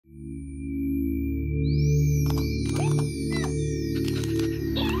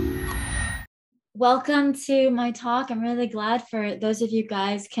welcome to my talk. I'm really glad for those of you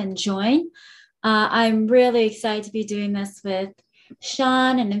guys can join. I'm really excited to be doing this with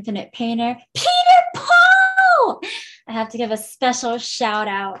Sean, an infinite painter. Peter Paul! I have to give a special shout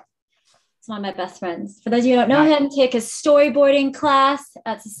out. It's one of my best friends. For those of you who don't know him, take a storyboarding class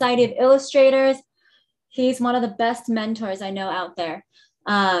at Society of Illustrators. He's one of the best mentors I know out there.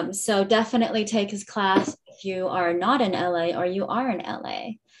 So definitely take his class if you are not in LA or you are in LA.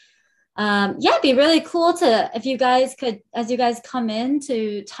 It'd be really cool to, if you guys could, as you guys come in,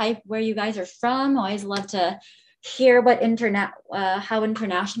 to type where you guys are from. I always love to hear what how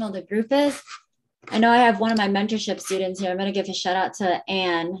international the group is. I know I have one of my mentorship students here. I'm going to give a shout out to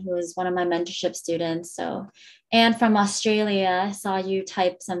Anne, who is one of my mentorship students. So Anne from Australia, I saw you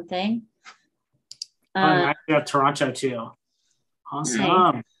type something. I have Toronto too.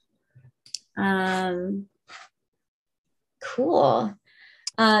 Awesome. Nice. Cool.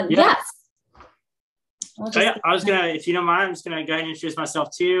 Yes. I was gonna, if you don't mind, I'm just gonna go ahead and introduce myself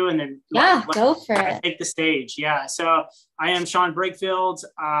too, and then go for it. Take the stage. Yeah. So I am Sean Brakefield,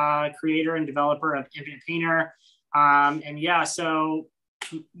 creator and developer of Infinite Painter, so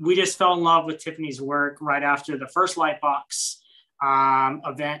we just fell in love with Tiffany's work right after the first Lightbox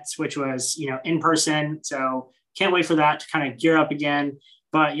event, which was in person. So can't wait for that to kind of gear up again.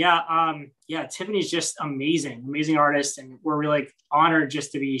 But Tiffany's just amazing artist, and we're really honored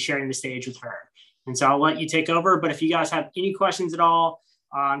just to be sharing the stage with her. And so I'll let you take over. But if you guys have any questions at all,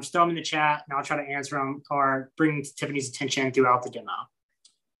 just throw them in the chat, and I'll try to answer them or bring Tiffany's attention throughout the demo.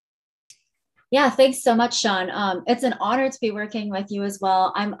 Yeah, thanks so much, Sean. It's an honor to be working with you as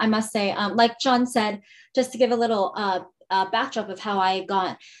well. I must say, like Sean said, just to give a little backdrop of how I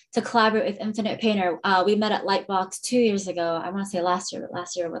got to collaborate with Infinite Painter. We met at Lightbox 2 years ago. I want to say last year, but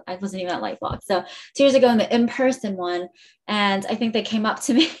last year I wasn't even at Lightbox. So 2 years ago in the in-person one. And I think they came up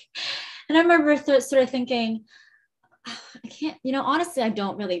to me and I remember sort of thinking, I can't, honestly,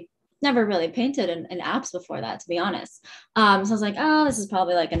 never really painted in apps before that, to be honest. So I was like, oh, this is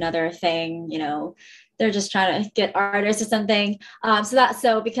probably like another thing, they're just trying to get artists or something. But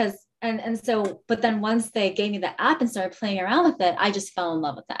then once they gave me the app and started playing around with it, I just fell in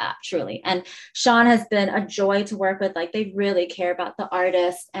love with the app, truly. And Sean has been a joy to work with. Like, they really care about the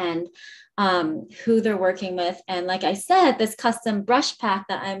artist and who they're working with. And like I said, this custom brush pack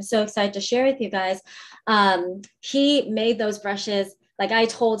that I'm so excited to share with you guys, he made those brushes. Like, I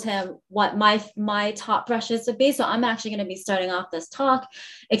told him what my top brushes would be. So I'm actually going to be starting off this talk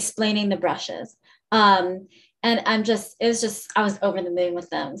explaining the brushes. And I was over the moon with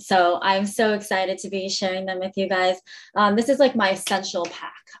them. So I'm so excited to be sharing them with you guys. This is like my essential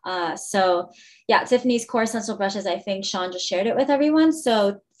pack. Tiffany's core essential brushes, I think Sean just shared it with everyone.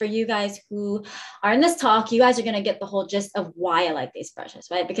 So for you guys who are in this talk, you guys are going to get the whole gist of why I like these brushes,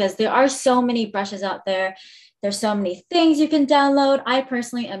 right? Because there are so many brushes out there. There's so many things you can download. I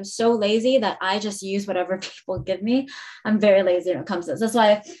personally am so lazy that I just use whatever people give me. I'm very lazy when it comes to this. That's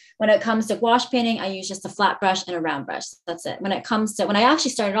why when it comes to gouache painting, I use just a flat brush and a round brush. That's it. When I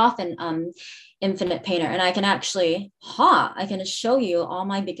actually started off in Infinite Painter, and I can show you all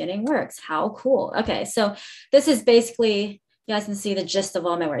my beginning works. How cool. Okay, so this is basically, you guys can see the gist of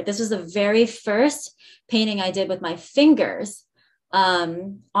all my work. This was the very first painting I did with my fingers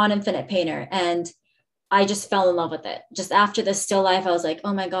on Infinite Painter. And I just fell in love with it. Just after the still life, I was like,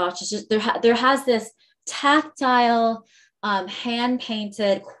 oh my gosh, it's just, there has this tactile, hand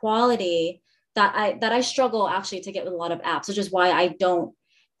painted quality that I struggle actually to get with a lot of apps, which is why I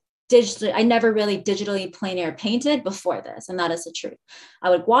never really digitally plein air painted before this. And that is the truth. I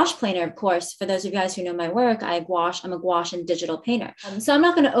would gouache plein air, of course. For those of you guys who know my work, I'm a gouache and digital painter. So I'm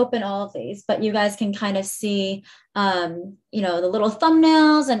not going to open all of these, but you guys can kind of see, the little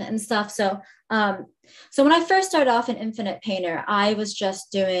thumbnails and stuff. So when I first started off in Infinite Painter, I was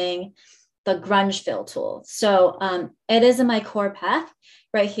just doing the grunge fill tool. So it is in my core pack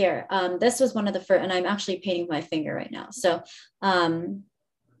right here. This was one of the first, and I'm actually painting with my finger right now. So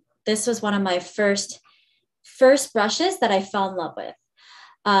this was one of my first brushes that I fell in love with,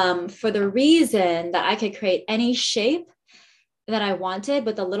 for the reason that I could create any shape that I wanted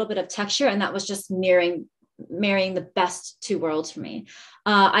with a little bit of texture, and that was just marrying the best two worlds for me.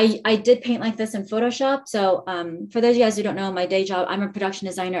 I did paint like this in Photoshop. So for those of you guys who don't know, my day job, I'm a production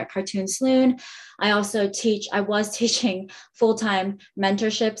designer at Cartoon Saloon. I was teaching full-time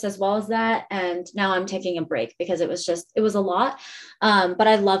mentorships as well as that. And now I'm taking a break because it was a lot. But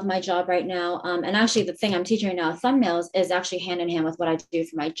I love my job right now. And actually the thing I'm teaching right now, thumbnails, is actually hand in hand with what I do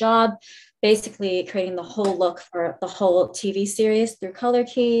for my job. Basically creating the whole look for the whole TV series through color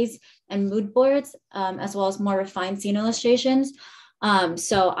keys and mood boards, as well as more refined scene illustrations.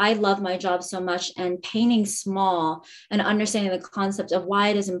 So I love my job so much, and painting small and understanding the concept of why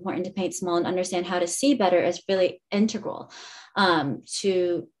it is important to paint small and understand how to see better is really integral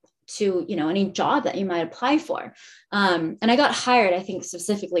to any job that you might apply for. And I got hired, I think,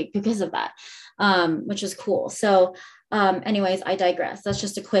 specifically because of that, which was cool. So anyways, I digress. That's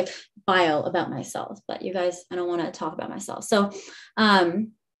just a quick bio about myself, but you guys, I don't want to talk about myself. So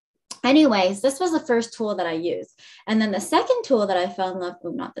anyways, this was the first tool that I used. And then the second tool that I fell in love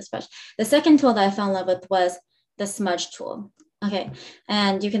with, not this brush, the second tool that I fell in love with was the smudge tool. Okay,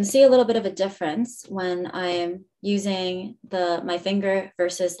 and you can see a little bit of a difference when I am using my finger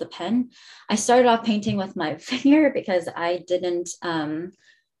versus the pen. I started off painting with my finger because I didn't have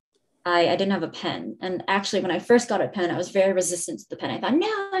a pen. And actually, when I first got a pen, I was very resistant to the pen. I thought,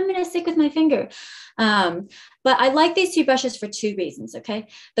 no, I'm going to stick with my finger. But I like these two brushes for two reasons, okay?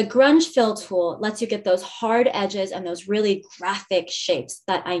 The grunge fill tool lets you get those hard edges and those really graphic shapes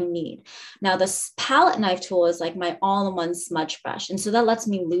that I need. Now, this palette knife tool is like my all-in-one smudge brush. And so that lets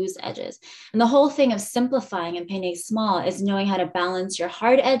me lose edges. And the whole thing of simplifying and painting small is knowing how to balance your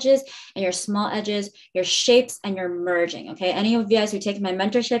hard edges and your small edges, your shapes, and your merging, okay? Any of you guys who take my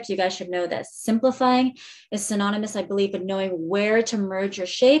mentorships, you guys should know this. Simplifying is synonymous, I believe, with knowing where to merge your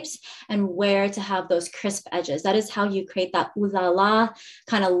shapes and where to have those crisp edges. That is how you create that ooh la la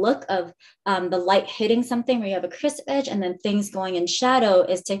kind of look of the light hitting something where you have a crisp edge, and then things going in shadow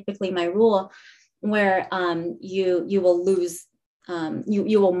is typically my rule, where you will lose,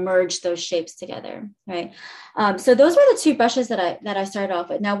 you will merge those shapes together, right? So those were the two brushes that I started off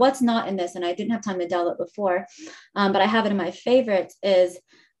with. Now, what's not in this, and I didn't have time to download it before, but I have it in my favorites, is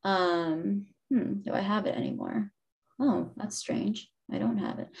do I have it anymore? Oh, that's strange. I don't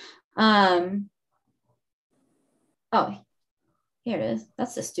have it. Oh, here it is.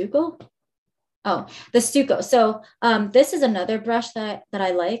 That's the Stucco. Oh, the Stucco. So this is another brush that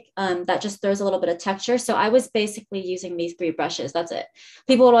I like, that just throws a little bit of texture. So I was basically using these three brushes. That's it.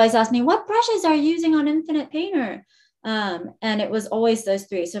 People would always ask me, what brushes are you using on Infinite Painter? And it was always those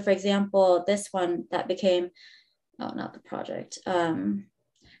three. So for example, this one that became, oh, not the project,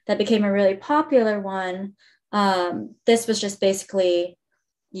 that became a really popular one. This was just basically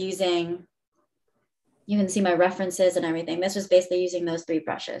using, you can see my references and everything. This was basically using those three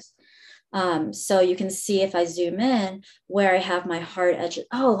brushes. So you can see if I zoom in where I have my hard edges.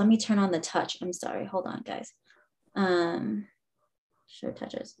 Oh, let me turn on the touch. I'm sorry. Hold on, guys. Show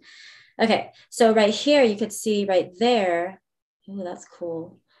touches. Okay. So right here, you could see right there. Oh, that's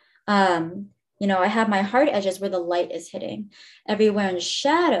cool. I have my hard edges where the light is hitting. Everywhere in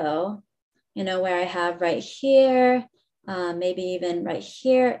shadow, where I have right here, maybe even right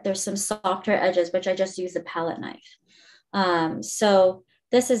here, there's some softer edges, which I just use a palette knife. So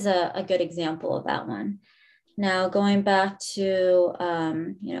this is a good example of that one. Now going back to,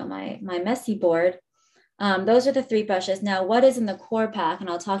 my messy board, those are the three brushes. Now what is in the core pack, and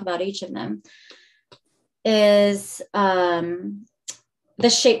I'll talk about each of them, is the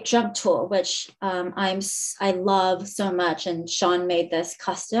shape jump tool, which I love so much, and Sean made this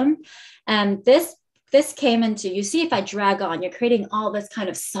custom. And this came into, you see, if I drag on, you're creating all this kind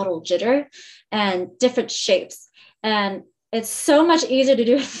of subtle jitter and different shapes. And it's so much easier to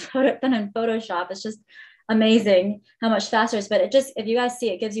do than in Photoshop. It's just amazing how much faster it is. But it just, if you guys see,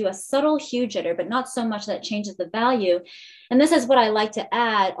 it gives you a subtle hue jitter, but not so much that it changes the value. And this is what I like to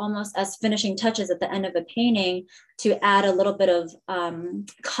add almost as finishing touches at the end of a painting, to add a little bit of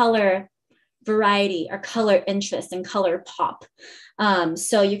color variety or color interest and color pop.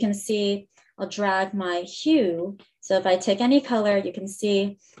 So you can see, I'll drag my hue. So if I take any color, you can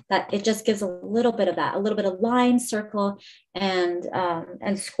see that it just gives a little bit of that, a little bit of line, circle,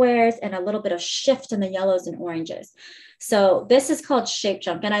 and squares, and a little bit of shift in the yellows and oranges. So this is called shape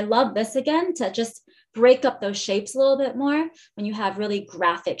jump. And I love this again to just break up those shapes a little bit more when you have really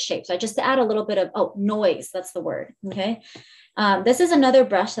graphic shapes. So just to add a little bit of, noise, that's the word, okay? This is another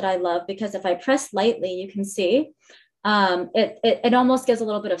brush that I love because if I press lightly, you can see it almost gives a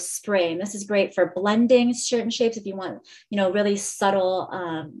little bit of spray. And this is great for blending certain shapes if you want, really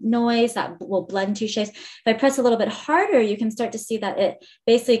subtle noise that will blend two shapes. If I press a little bit harder, you can start to see that it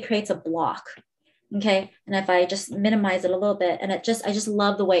basically creates a block. Okay. And if I just minimize it a little bit, and I just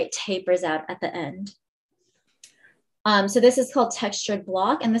love the way it tapers out at the end. So this is called textured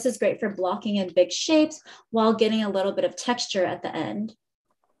block, and this is great for blocking in big shapes while getting a little bit of texture at the end.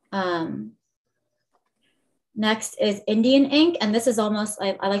 Next is Indian ink, and this is almost,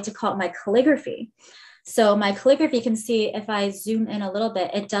 I like to call it my calligraphy. So my calligraphy, you can see if I zoom in a little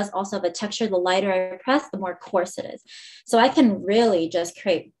bit, it does also have a texture. The lighter I press, the more coarse it is. So I can really just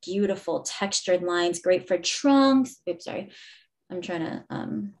create beautiful textured lines, great for trunks. Oops, sorry. I'm trying to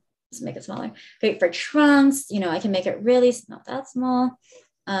just make it smaller. Great for trunks. You know, I can make it really not that small.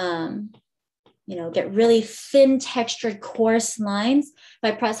 You know, get really thin textured coarse lines.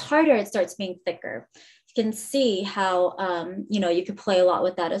 If I press harder, it starts being thicker. You can see how, you know, you could play a lot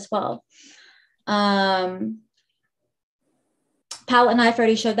with that as well. Palette knife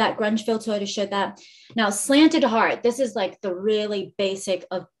already showed that. Grunge filter already showed that. Now, slanted hard. This is like the really basic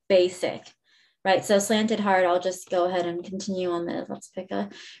of basic, right? So slanted hard, I'll just go ahead and continue on this. Let's pick a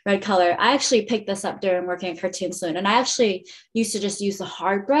red color. I actually picked this up during working at Cartoon Saloon, and I actually used to just use the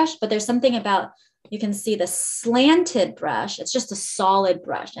hard brush, but there's something about, you can see the slanted brush. It's just a solid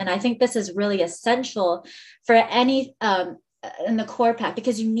brush. And I think this is really essential for any, in the core pack,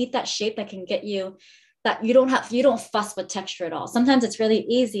 because you need that shape that can get you, that you don't fuss with texture at all. Sometimes it's really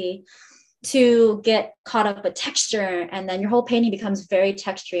easy to get caught up with texture, and then your whole painting becomes very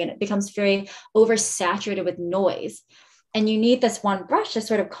textury and it becomes very oversaturated with noise. And you need this one brush to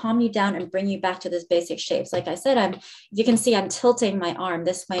sort of calm you down and bring you back to those basic shapes. Like I said, you can see I'm tilting my arm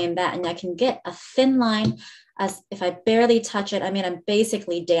this way and that, and I can get a thin line as if I barely touch it. I mean, I'm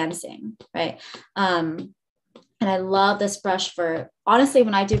basically dancing, right? And I love this brush for, honestly,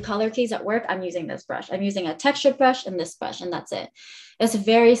 when I do color keys at work, I'm using this brush. I'm using a textured brush and this brush, and that's it. It's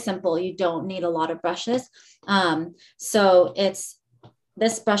very simple. You don't need a lot of brushes. So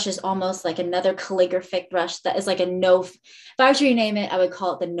this brush is almost like another calligraphic brush that is like a no, if I were to rename it, I would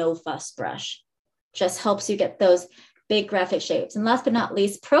call it the no fuss brush. Just helps you get those big graphic shapes. And last but not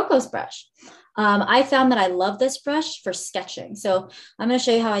least, Proko's brush. I found that I love this brush for sketching. So I'm going to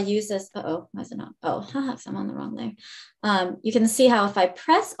show you how I use this. Uh-oh, why is it not? Oh, I'm on the wrong layer. You can see how if I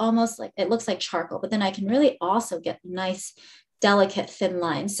press, almost like it looks like charcoal, but then I can really also get nice, delicate, thin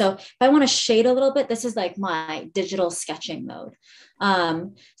lines. So if I want to shade a little bit, this is like my digital sketching mode.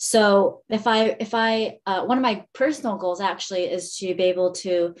 So if I one of my personal goals actually is to be able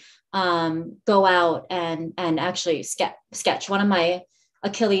to go out and actually sketch. One of my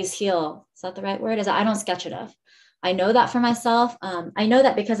Achilles heel, is that the right word? Is that I don't sketch enough. I know that for myself. I know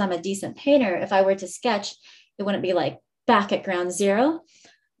that because I'm a decent painter, if I were to sketch, it wouldn't be like back at ground zero.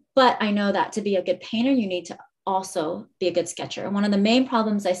 But I know that to be a good painter, you need to also be a good sketcher. And one of the main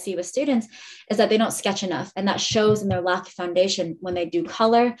problems I see with students is that they don't sketch enough. And that shows in their lack of foundation when they do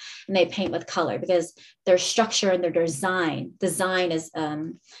color and they paint with color, because their structure and their design is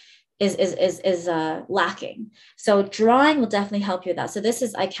lacking. So drawing will definitely help you with that. So this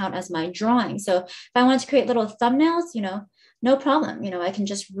is, I count as my drawing. So if I wanted to create little thumbnails, you know, no problem. You know, I can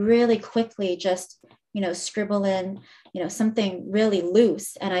just really quickly just, you know, scribble in, you know, something really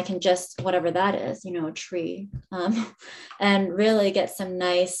loose, and I can just, whatever that is, you know, a tree, and really get some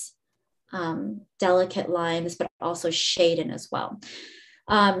nice, delicate lines, but also shade in as well.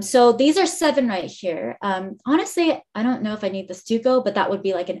 So these are 7 right here. Honestly, I don't know if I need the stucco, but that would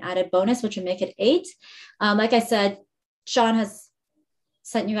be like an added bonus, which would make it 8. Like I said, Sean has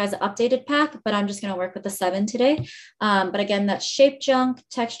sent you guys an updated pack, but I'm just going to work with the 7 today. But again, that's shape junk,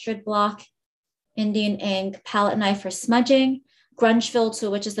 textured block, Indian ink, palette knife for smudging, grunge fill tool,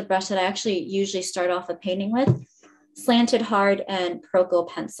 which is the brush that I actually usually start off a painting with, slanted hard, and Proko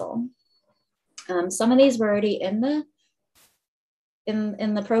pencil. Some of these were already in the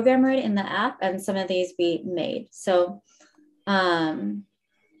program, already in the app, and some of these we made. So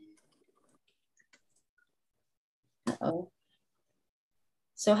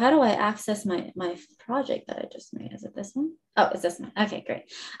So how do I access my project that I just made? Is it this one? Oh, it's this one. Okay,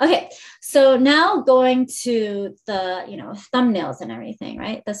 great. Okay, so now going to the, you know, thumbnails and everything,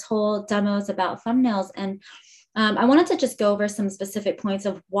 right? This whole demo is about thumbnails. And I wanted to just go over some specific points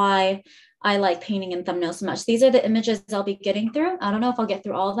of why I like painting in thumbnails so much. These are the images I'll be getting through. I don't know if I'll get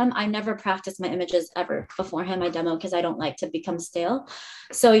through all of them. I never practice my images ever beforehand my demo because I don't like to become stale.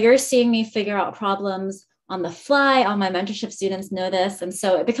 So you're seeing me figure out problems on the fly. All my mentorship students know this. And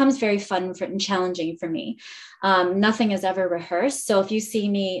so it becomes very fun and challenging for me. Nothing is ever rehearsed. So if you see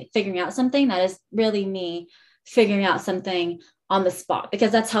me figuring out something, that is really me figuring out something on the spot,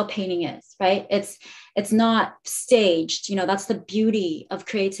 because that's how painting is, right? It's not staged. You know, that's the beauty of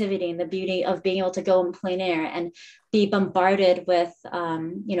creativity and the beauty of being able to go in plein air and be bombarded with,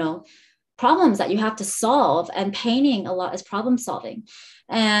 you know, problems that you have to solve. And painting a lot is problem solving.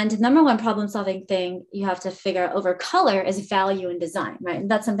 And number one problem solving thing you have to figure out over color is value in design, right? And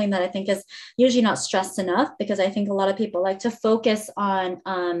that's something that I think is usually not stressed enough, because I think a lot of people like to focus on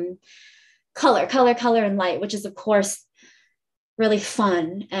color, and light, which is of course really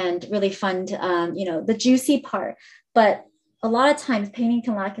fun to, you know, the juicy part. But a lot of times painting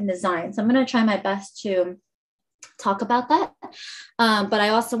can lack in design. So I'm going to try my best to talk about that. But I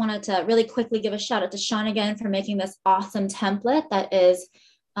also wanted to really quickly give a shout out to Sean again for making this awesome template that is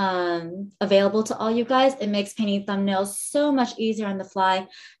available to all you guys. It makes painting thumbnails so much easier on the fly.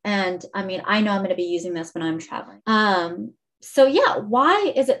 And I mean, I know I'm going to be using this when I'm traveling. So yeah,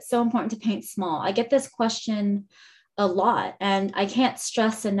 why is it so important to paint small? I get this question a lot, and I can't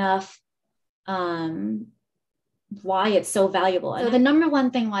stress enough why it's so valuable. So the number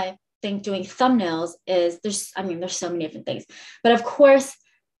one thing why I think doing thumbnails is there's so many different things, but of course,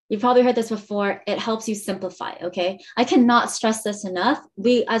 you've probably heard this before. It helps you simplify. Okay. I cannot stress this enough.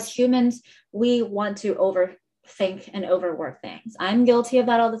 We as humans, we want to overthink and overwork things. I'm guilty of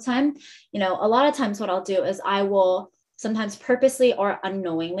that all the time. You know, a lot of times what I'll do is I will sometimes purposely or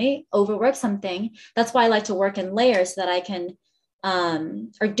unknowingly overwork something. That's why I like to work in layers so that I can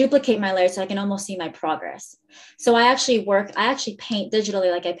or duplicate my layers so I can almost see my progress. So I actually paint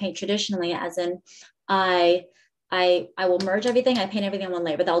digitally like I paint traditionally, as in I will merge everything, I paint everything on one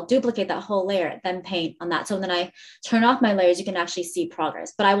layer, but I'll duplicate that whole layer, then paint on that. So then I turn off my layers, you can actually see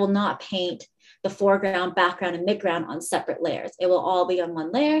progress, but I will not paint the foreground, background, and midground on separate layers. It will all be on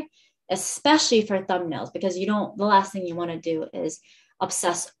one layer, especially for thumbnails, because the last thing you want to do is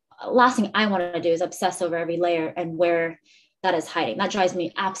obsess. Last thing I want to do is obsess over every layer and where that is hiding. That drives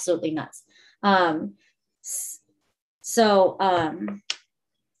me absolutely nuts.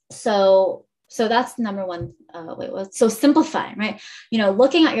 So that's number one. So simplifying, right? You know,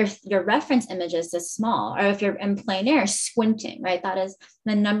 looking at your reference images is small, or if you're in plein air, squinting, right? That is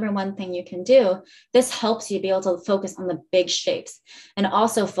the number one thing you can do. This helps you be able to focus on the big shapes and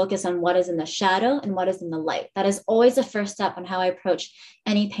also focus on what is in the shadow and what is in the light. That is always the first step on how I approach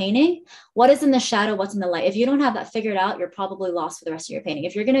any painting. What is in the shadow, what's in the light? If you don't have that figured out, you're probably lost for the rest of your painting.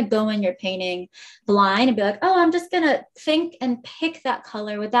 If you're going to go in your painting blind and be like, oh, I'm just going to think and pick that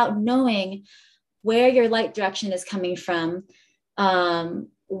color without knowing where your light direction is coming from,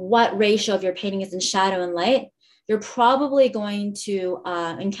 what ratio of your painting is in shadow and light, you're probably going to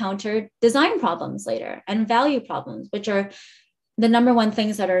encounter design problems later and value problems, which are the number one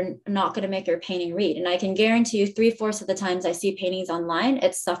things that are not going to make your painting read. And I can guarantee you 3/4 of the times I see paintings online,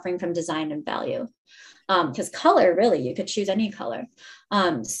 it's suffering from design and value. Because color, really, you could choose any color.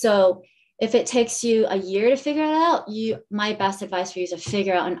 So if it takes you a year to figure it out, my best advice for you is to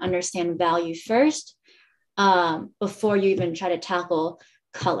figure out and understand value first before you even try to tackle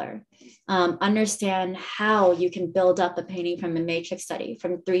color. Understand how you can build up a painting from a matrix study,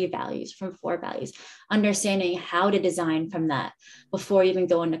 from 3 values, from 4 values, understanding how to design from that before you even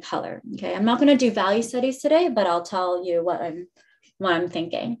go into color. Okay, I'm not going to do value studies today, but I'll tell you what I'm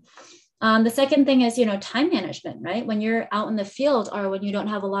thinking. The second thing is, time management, right? When you're out in the field or when you don't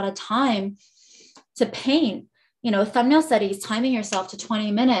have a lot of time to paint, thumbnail studies, timing yourself to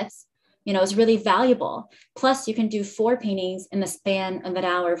 20 minutes, is really valuable. Plus you can do 4 paintings in the span of an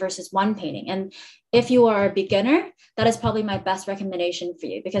hour versus 1 painting. And if you are a beginner, that is probably my best recommendation for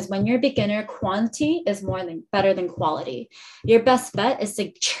you, because when you're a beginner, quantity is better than quality. Your best bet is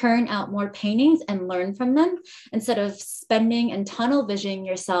to churn out more paintings and learn from them instead of spending and tunnel visioning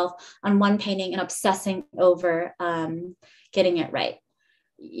yourself on one painting and obsessing over getting it right.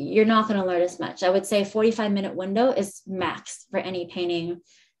 You're not going to learn as much. I would say 45-minute window is max for any painting,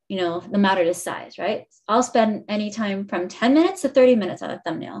 no matter the size, right? I'll spend anytime from 10 minutes to 30 minutes on a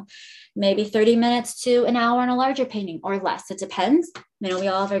thumbnail, maybe 30 minutes to an hour on a larger painting or less. It depends. We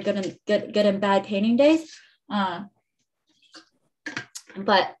all have our good and bad painting days.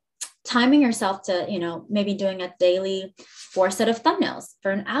 But timing yourself to, maybe doing a daily 4 set of thumbnails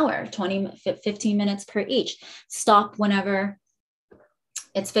for an hour, 15 minutes per each. Stop whenever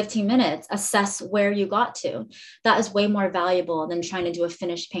it's 15 minutes, assess where you got to. That is way more valuable than trying to do a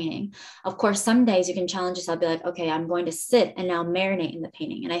finished painting. Of course, some days you can challenge yourself, be like, okay, I'm going to sit and now marinate in the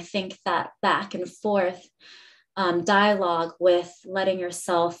painting. And I think that back and forth dialogue with letting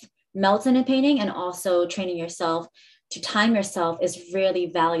yourself melt in a painting and also training yourself to time yourself is really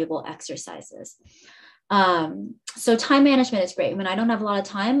valuable exercises. So time management is great. When I don't have a lot of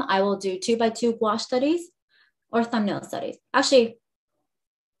time, I will do 2x2 gouache studies or thumbnail studies. Actually,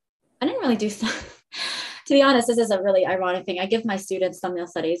 I didn't really do stuff. To be honest, this is a really ironic thing. I give my students thumbnail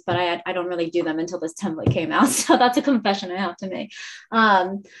studies, but I don't really do them until this template came out. So that's a confession I have to make.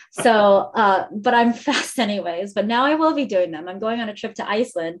 But I'm fast anyways, but now I will be doing them. I'm going on a trip to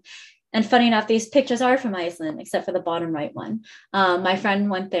Iceland. And funny enough, these pictures are from Iceland, except for the bottom right one. My friend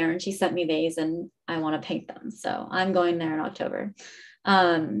went there and she sent me these and I want to paint them. So I'm going there in October.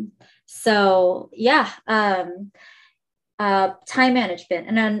 Time management.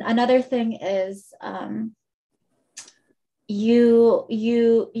 And then another thing is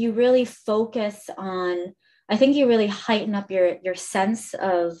you really focus on I think you really heighten up your sense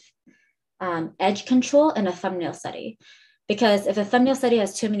of edge control in a thumbnail study. Because if a thumbnail study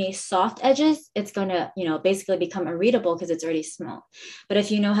has too many soft edges, it's going to, basically become unreadable because it's already small. But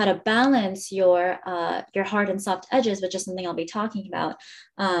if you know how to balance your hard and soft edges, which is something I'll be talking about,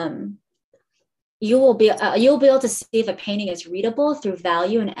 you'll be able to see if a painting is readable through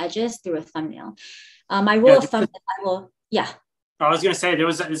value and edges through a thumbnail. My rule of thumb, I was going to say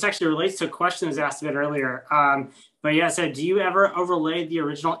this actually relates to a question that was asked a bit earlier. But yeah, so do you ever overlay the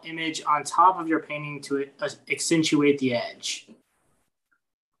original image on top of your painting to accentuate the edge?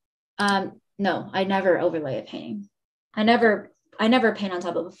 No, I never overlay a painting. I never paint on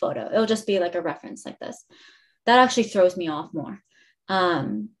top of a photo. It'll just be like a reference like this. That actually throws me off more.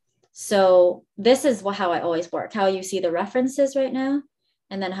 So this is how I always work. How you see the references right now,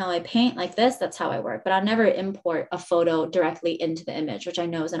 and then how I paint like this, that's how I work. But I'll never import a photo directly into the image, which I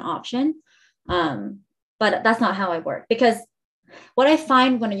know is an option. But that's not how I work, because what I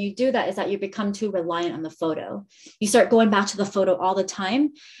find when you do that is that you become too reliant on the photo. You start going back to the photo all the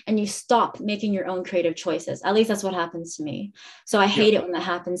time and you stop making your own creative choices. At least that's what happens to me. So I hate it when that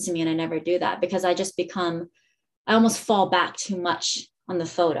happens to me, and I never do that, because I almost fall back too much on the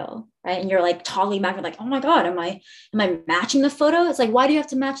photo, right? And you're like toggling back and like, oh my God, am I matching the photo? It's like, why do you have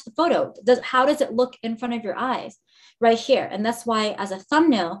to match the photo? How does it look in front of your eyes? Right here. And that's why, as a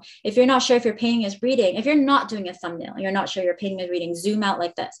thumbnail, if you're not sure if your painting is reading, if you're not doing a thumbnail, you're not sure your painting is reading, zoom out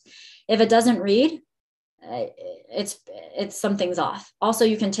like this. If it doesn't read, it's something's off. Also,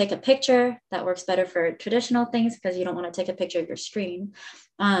 you can take a picture. That works better for traditional things because you don't want to take a picture of your screen.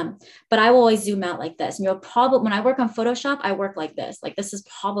 But I will always zoom out like this. And you'll probably, when I work on Photoshop, I work like this. Like, this is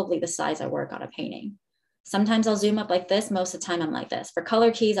probably the size I work on a painting. Sometimes I'll zoom up like this. Most of the time I'm like this. For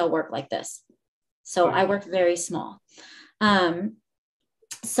color keys, I'll work like this. So I work very small.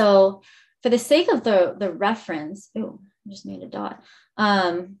 So for the sake of the reference, I just need a dot.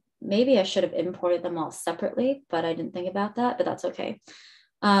 Maybe I should have imported them all separately, but I didn't think about that, but that's okay.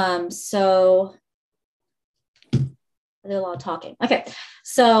 So I did a lot of talking. Okay.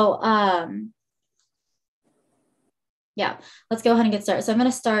 So yeah, let's go ahead and get started. So I'm going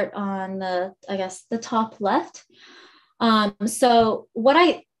to start on the top left. So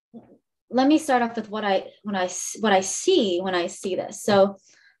let me start off with what I see when I see this. So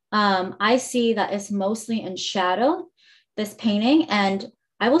I see that it's mostly in shadow, this painting, and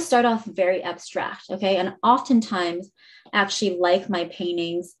I will start off very abstract, okay? And oftentimes I actually like my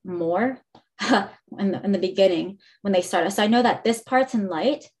paintings more in the beginning when they start. So I know that this part's in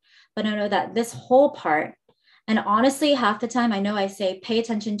light, but I know that this whole part, and honestly, half the time I know I say, pay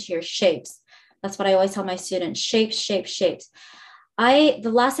attention to your shapes. That's what I always tell my students, shapes, shapes, shapes. The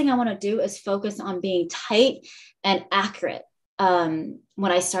last thing I want to do is focus on being tight and accurate.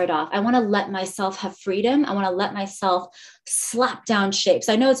 When I start off, I want to let myself have freedom. I want to let myself slap down shapes.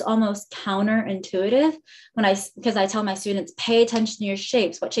 I know it's almost counterintuitive because I tell my students, pay attention to your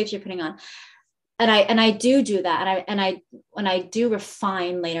shapes, what shapes you're putting on. And I do that. And I do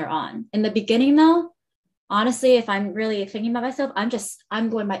refine later on. In the beginning though, honestly, if I'm really thinking about myself, I'm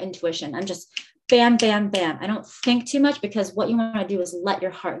going by intuition. I'm just bam, bam, bam. I don't think too much, because what you want to do is let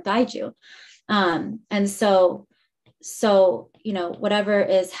your heart guide you. And so, whatever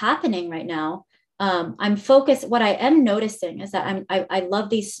is happening right now, I'm focused. What I am noticing is that I love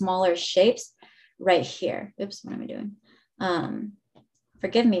these smaller shapes right here. Oops, what am I doing?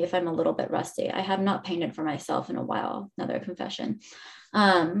 Forgive me if I'm a little bit rusty. I have not painted for myself in a while. Another confession.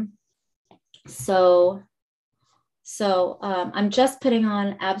 So I'm just putting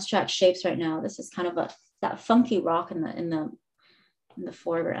on abstract shapes right now. This is kind of that funky rock in the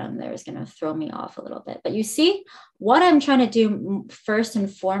foreground there is going to throw me off a little bit. But you see, what I'm trying to do first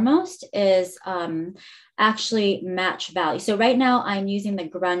and foremost is actually match value. So right now I'm using the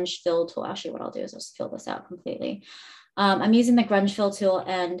grunge fill tool. Actually, what I'll do is just fill this out completely. I'm using the grunge fill tool,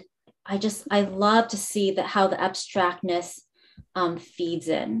 and I love to see how the abstractness feeds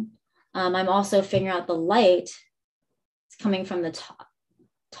in. I'm also figuring out the light. It's coming from the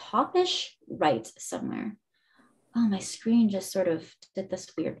topish right somewhere. Oh, my screen just sort of did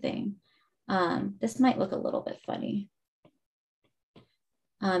this weird thing. This might look a little bit funny.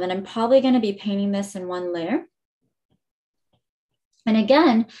 And I'm probably going to be painting this in one layer. And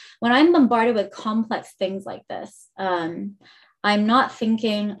again, when I'm bombarded with complex things like this, I'm not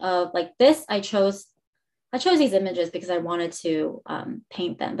thinking of like this. I chose these images because I wanted to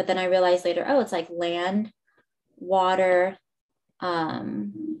paint them. But then I realized later, oh, it's like land, water,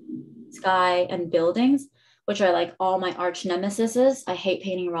 sky, and buildings, which are like all my arch nemesises. I hate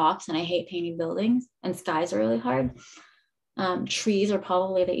painting rocks and I hate painting buildings, and skies are really hard. Trees are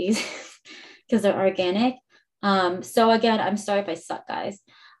probably the easiest because they're organic. So again, I'm sorry if I suck, guys.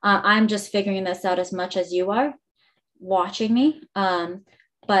 I'm just figuring this out as much as you are watching me.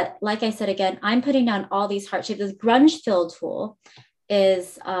 But like I said, again, I'm putting down all these heart shapes. This grunge fill tool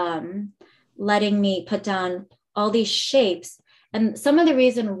is letting me put down all these shapes. And some of the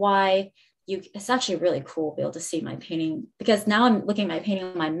reason why it's actually really cool to be able to see my painting, because now I'm looking at my painting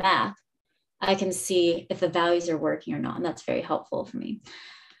on my Mac. I can see if the values are working or not. And that's very helpful for me.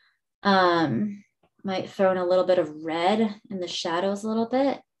 Might throw in a little bit of red in the shadows a little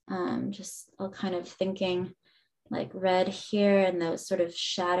bit. Just kind of thinking like red here and those sort of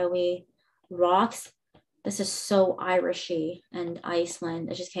shadowy rocks. This is so Irishy and Iceland.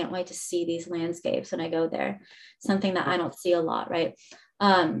 I just can't wait to see these landscapes when I go there. Something that I don't see a lot, right?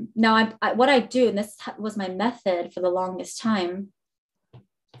 Now, what I do, and this was my method for the longest time.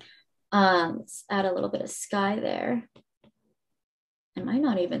 Let's add a little bit of sky there. I might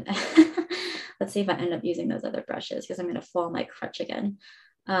not even, let's see if I end up using those other brushes because I'm going to fall on my crutch again.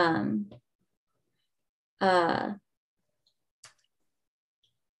 I'll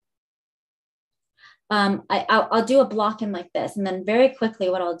do a block in like this. And then very quickly,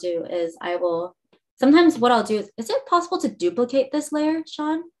 what I'll do is sometimes what I'll do is it possible to duplicate this layer,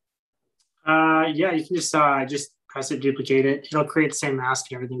 Sean? Yeah, you can just press it, duplicate it. It'll create the same mask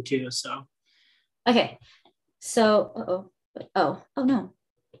and everything too, so. Okay, so, oh no,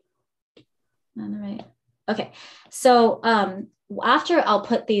 on the right. Okay, so after I'll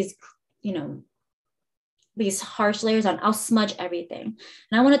put these, these harsh layers on, I'll smudge everything.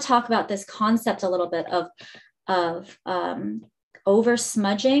 And I want to talk about this concept a little bit of over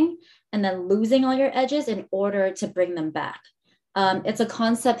smudging and then losing all your edges in order to bring them back. It's a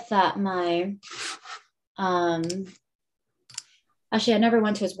concept that actually I never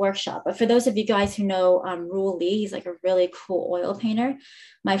went to his workshop, but for those of you guys who know Rule Lee, he's like a really cool oil painter.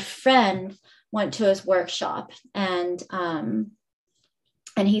 My friend went to his workshop and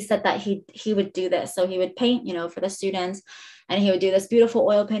he said that he would do this. So he would paint, for the students, and he would do this beautiful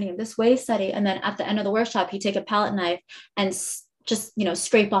oil painting of this wave study. And then at the end of the workshop, he'd take a palette knife and just,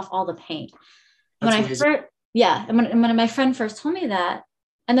 scrape off all the paint. That's amazing. And when my friend first told me that,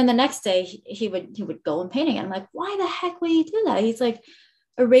 and then the next day he would go and paint again. I'm like, why the heck would he do that? He's like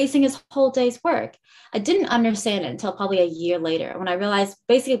erasing his whole day's work. I didn't understand it until probably a year later when I realized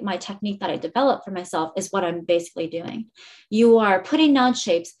basically my technique that I developed for myself is what I'm basically doing. You are putting down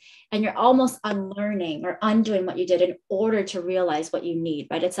shapes and you're almost unlearning or undoing what you did in order to realize what you need,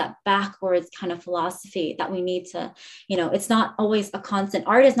 right? It's that backwards kind of philosophy that we need to, it's not always a constant.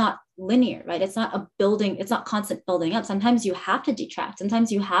 Art is not linear, right? It's not a building. It's not constant building up. Sometimes you have to detract.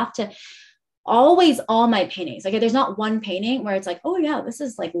 Sometimes you have to always all my paintings. Like there's not one painting where it's like, oh yeah, this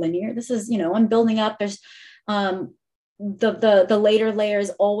is like linear. This is, I'm building up. There's the later layer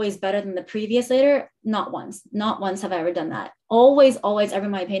is always better than the previous layer. Not once have I ever done that. Always every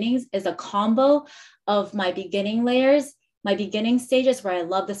my paintings is a combo of my beginning layers, my beginning stages where I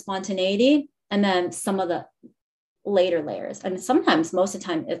love the spontaneity, and then some of the later layers. And sometimes most of the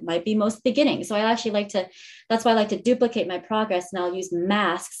time it might be most beginning. So I actually that's why I like to duplicate my progress, and I'll use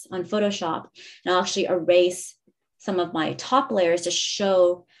masks on Photoshop and I'll actually erase some of my top layers to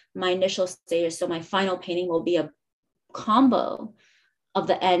show my initial stages. So my final painting will be a combo of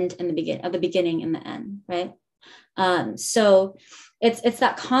the end and the beginning and the end, right? So it's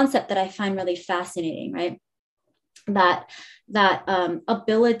that concept that I find really fascinating, right? That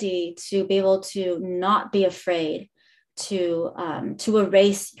ability to be able to not be afraid to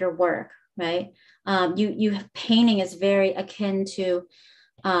erase your work, right? You painting is very akin to,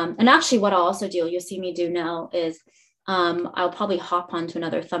 and actually what I'll also do, you'll see me do now is I'll probably hop onto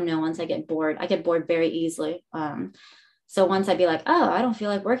another thumbnail once I get bored. I get bored very easily. So once I'd be like, oh, I don't feel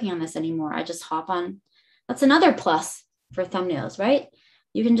like working on this anymore, I just hop on. That's another plus for thumbnails, right?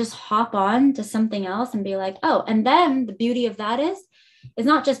 You can just hop on to something else and be like, oh, and then the beauty of that is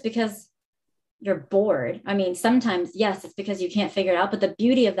not just because you're bored. I mean, sometimes, yes, it's because you can't figure it out. But the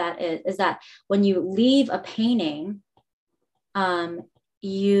beauty of that is that when you leave a painting, let's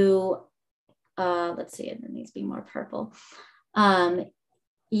see, it needs to be more purple.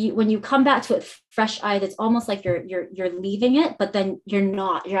 When you come back to it fresh eyes, it's almost like you're leaving it, but then you're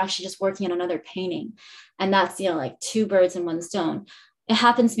not. You're actually just working on another painting, and that's like two birds in one stone. It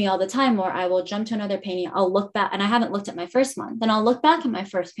happens to me all the time where I will jump to another painting. I'll look back, and I haven't looked at my first one. Then I'll look back at my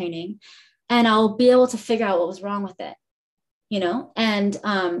first painting, and I'll be able to figure out what was wrong with it. And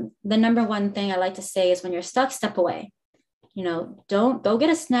the number one thing I like to say is when you're stuck, step away. Don't go get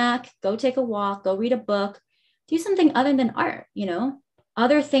a snack, go take a walk, go read a book, do something other than art.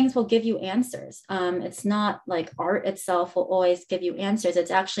 other things will give you answers. It's not like art itself will always give you answers.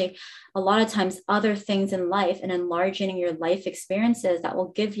 It's actually a lot of times other things in life and enlarging your life experiences that will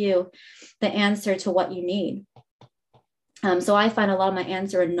give you the answer to what you need. So I find a lot of my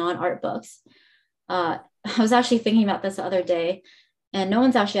answer in non-art books. I was actually thinking about this the other day, and no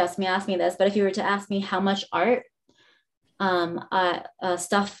one's actually asked me this, but if you were to ask me how much art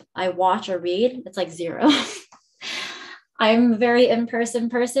stuff I watch or read, it's like zero. I'm a very in-person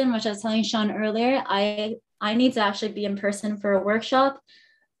person, which I was telling Sean earlier. I need to actually be in person for a workshop,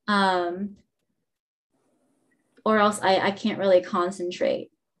 or else I can't really concentrate,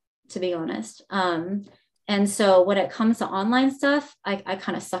 to be honest. And so when it comes to online stuff, I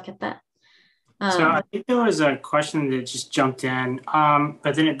kind of suck at that. So I think there was a question that just jumped in,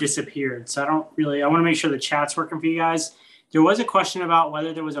 but then it disappeared. So I want to make sure the chat's working for you guys. There was a question about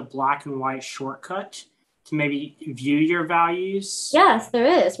whether there was a black and white shortcut to maybe view your values. Yes, there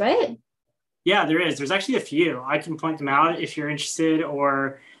is, right? Yeah, there is. There's actually a few. I can point them out if you're interested,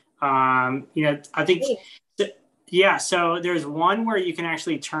 or, I think, yeah. So there's one where you can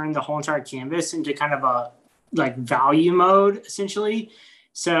actually turn the whole entire canvas into kind of a like value mode, essentially.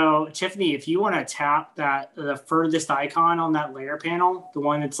 So Tiffanie, if you want to tap the furthest icon on that layer panel, the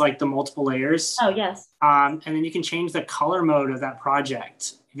one that's like the multiple layers. Oh, yes. And then you can change the color mode of that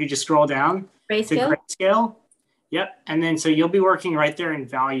project. If you just scroll down to grayscale. Yep. And then so you'll be working right there in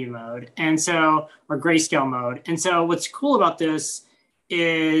value mode. And so, or grayscale mode. And so what's cool about this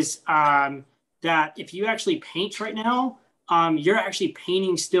is that if you actually paint right now, you're actually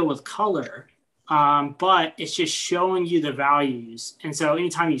painting still with color. But it's just showing you the values. And so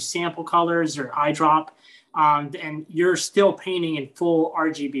anytime you sample colors or eyedrop, and you're still painting in full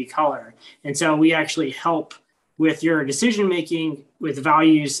RGB color. And so we actually help with your decision making with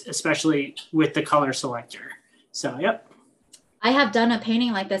values, especially with the color selector. So, yep. I have done a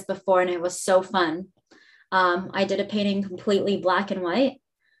painting like this before, and it was so fun. I did a painting completely black and white.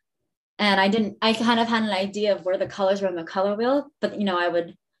 And I kind of had an idea of where the colors were on the color wheel, but I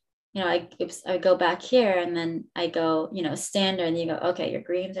would go back here, and then I go, standard, and you go, okay, your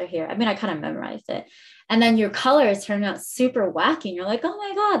greens are here. I mean, I kind of memorized it. And then your colors turn out super wacky. And you're like, oh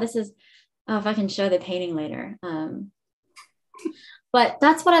my God, if I can show the painting later. But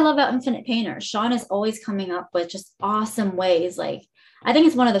that's what I love about Infinite Painter. Sean is always coming up with just awesome ways. Like, I think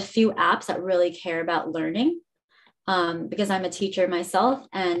it's one of the few apps that really care about learning, because I'm a teacher myself,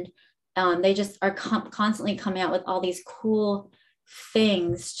 and they just are constantly coming out with all these cool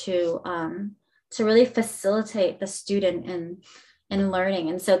things to really facilitate the student in learning.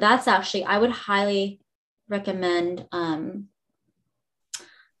 And so that's actually, I would highly recommend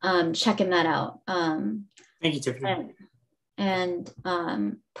checking that out. Thank you, Tiffanie. And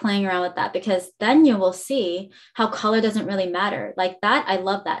playing around with that, because then you will see how color doesn't really matter. Like that, I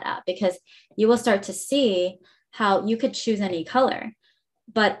love that app, because you will start to see how you could choose any color.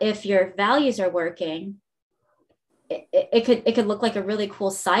 But if your values are working, it could look like a really cool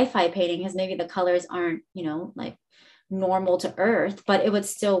sci-fi painting, because maybe the colors aren't, like normal to earth, but it would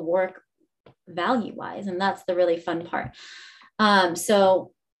still work value-wise. And that's the really fun part.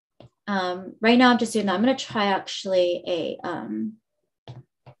 So right now I'm just doing that. I'm going to try actually I'm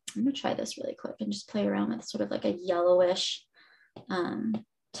going to try this really quick and just play around with sort of like a yellowish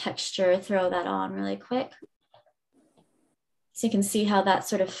texture, throw that on really quick. So you can see how that's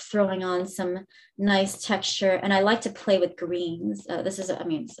sort of throwing on some nice texture. And I like to play with greens. It's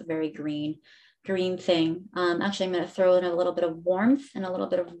a very green thing. Actually, I'm going to throw in a little bit of warmth and a little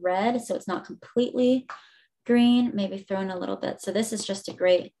bit of red, so it's not completely green, maybe throw in a little bit. So this is just a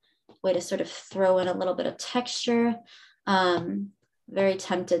great way to sort of throw in a little bit of texture. Very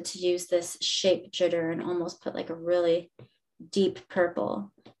tempted to use this shape jitter and almost put like a really deep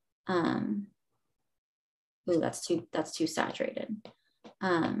purple. Ooh, that's too saturated.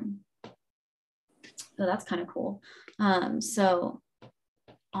 Oh, that's kind of cool. So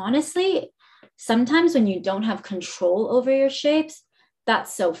honestly, sometimes when you don't have control over your shapes,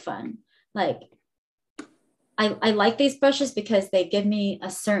 that's so fun. Like, I like these brushes because they give me a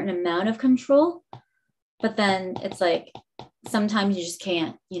certain amount of control, but then it's like, sometimes you just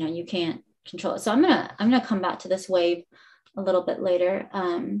can't, you can't control it. So I'm gonna come back to this wave a little bit later.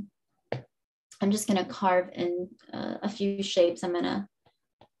 I'm just going to carve in a few shapes.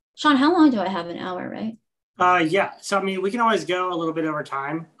 Sean, how long do I have? An hour, right? Yeah. So, I mean, we can always go a little bit over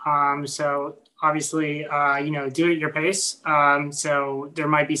time. So obviously, do it at your pace. So there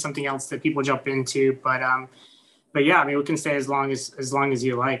might be something else that people jump into, but yeah, I mean, we can stay as long as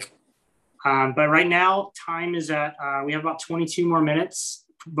you like. But right now, time is we have about 22 more minutes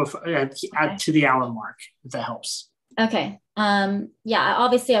before, to the hour mark, if that helps. Okay. Yeah,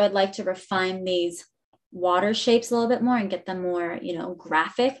 obviously I would like to refine these water shapes a little bit more and get them more, you know,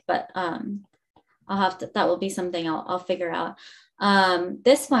 graphic, but I'll have to, that will be something I'll figure out.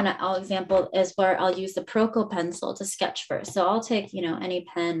 This one I'll example is where I'll use the Proco pencil to sketch first. So I'll take, you know, any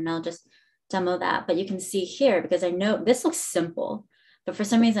pen and I'll just demo that. But you can see here, because I know this looks simple, but for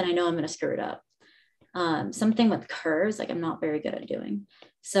some reason I know I'm going to screw it up. Something with curves, like I'm not very good at doing.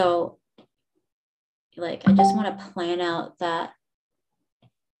 So like, I just want to plan out that,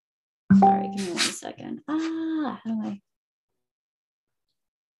 sorry, give me 1 second. How do I,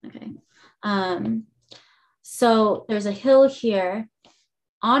 okay. So there's a hill here.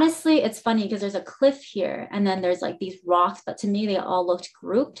 Honestly, it's funny because there's a cliff here and then there's like these rocks, but to me, they all looked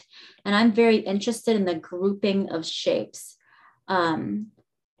grouped. And I'm very interested in the grouping of shapes and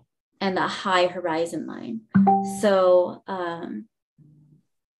the high horizon line. So, sorry,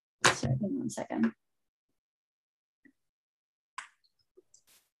 give me 1 second.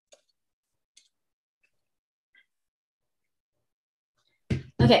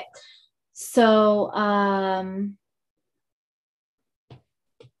 Okay, so I'm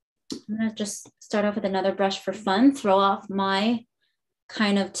gonna just start off with another brush for fun, throw off my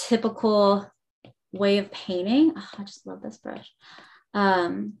kind of typical way of painting. Oh, I just love this brush.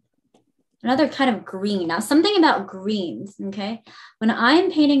 Another kind of green. Now, something about greens, okay? When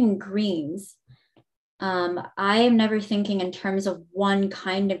I'm painting greens, I am never thinking in terms of one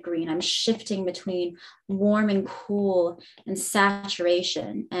kind of green. I'm shifting between warm and cool and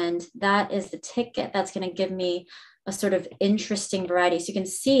saturation. And that is the ticket that's going to give me a sort of interesting variety. So you can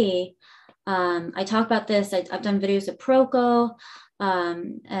see, I talk about this. I've done videos of Proco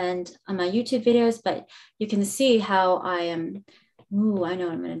and on my YouTube videos, but you can see how I am. Ooh, I know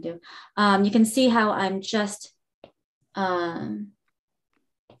what I'm going to do. You can see how I'm just, sorry,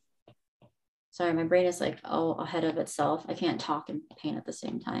 my brain is like, oh, ahead of itself. I can't talk and paint at the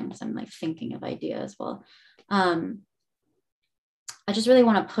same time because I'm like thinking of ideas. Well, I just really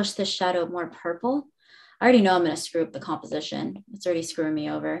want to push this shadow more purple. I already know I'm going to screw up the composition. It's already screwing me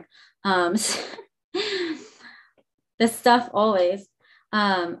over. This stuff always.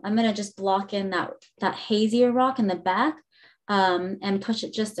 I'm going to just block in that hazier rock in the back and push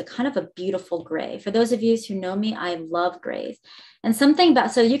it just a kind of a beautiful gray. For those of you who know me, I love grays. And something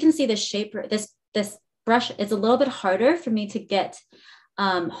about, so you can see the shape, this brush, it's a little bit harder for me to get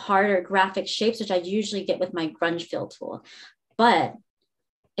harder graphic shapes, which I usually get with my grunge fill tool. But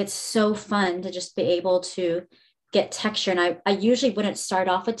it's so fun to just be able to get texture. And I usually wouldn't start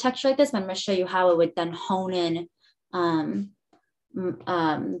off with texture like this, but I'm going to show you how it would then hone in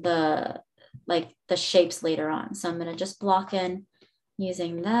the shapes later on. So I'm going to just block in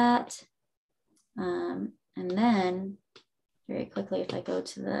using that. And then very quickly, if I go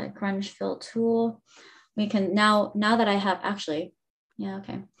to the grunge fill tool, we can now that I have actually, yeah,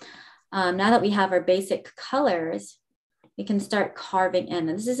 okay. Now that we have our basic colors, we can start carving in.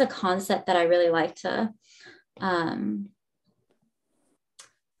 And this is a concept that I really like to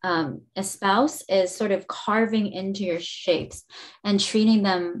espouse, is sort of carving into your shapes and treating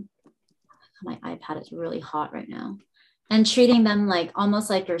them, my iPad is really hot right now, and treating them like almost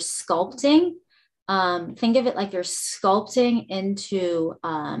like you're sculpting. Think of it like you're sculpting into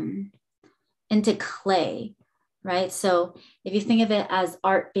clay, right? So if you think of it as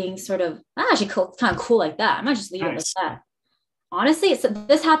art being sort of actually cool, kind of cool like that, I might just leave it like that. Honestly, so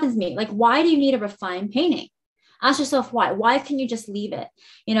this happens to me. Like, why do you need a refined painting? Ask yourself why. Why can you just leave it?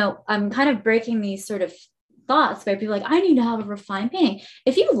 You know, I'm kind of breaking these sort of thoughts where people are like, I need to have a refined painting.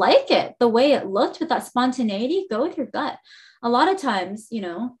 If you like it the way it looked with that spontaneity, go with your gut. A lot of times, you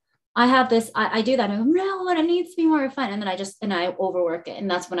know, I have this, I do that. I go, no, it needs to be more refined. And then I overwork it.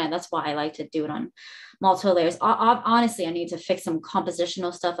 And that's why I like to do it on multiple layers. Honestly, I need to fix some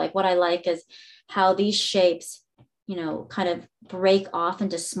compositional stuff. Like what I like is how these shapes, you know, kind of break off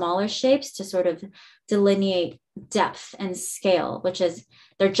into smaller shapes to sort of delineate depth and scale, which is,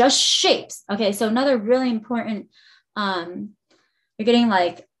 they're just shapes. Okay. So another really important, you're getting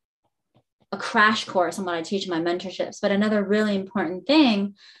like a crash course on what I teach in my mentorships, but another really important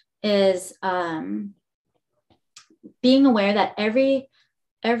thing is being aware that every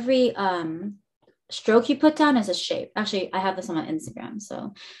stroke you put down is a shape. Actually, I have this on my Instagram.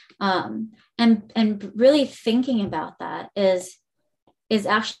 So, and really thinking about that is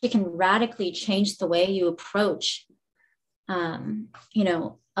actually can radically change the way you approach, you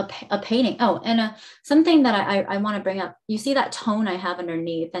know, a painting. Oh, and something that I want to bring up, you see that tone I have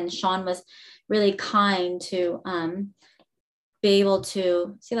underneath, and Sean was really kind to be able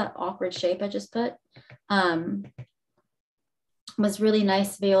to see that awkward shape I just put. was really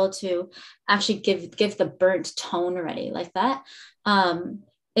nice to be able to actually give the burnt tone already like that.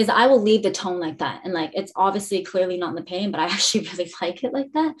 Is I will leave the tone like that. And like, it's obviously clearly not in the painting, but I actually really like it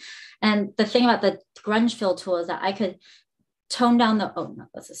like that. And the thing about the grunge fill tool is that I could tone down the, oh no,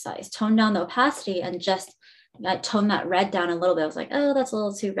 that's the size, tone down the opacity and just tone that red down a little bit. I was like, oh, that's a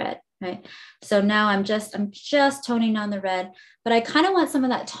little too red, right? So now I'm just toning down the red, but I kind of want some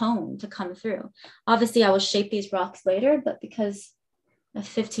of that tone to come through. Obviously I will shape these rocks later, but because I have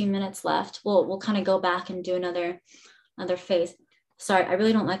 15 minutes left, we'll kind of go back and do another phase. Sorry, I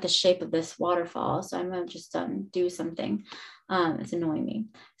really don't like the shape of this waterfall, so I'm gonna just do something. It's annoying me.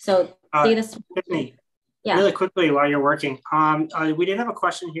 So see this? Tiffanie, yeah. Really quickly while you're working, we did have a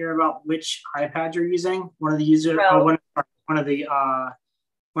question here about which iPad you're using. One of the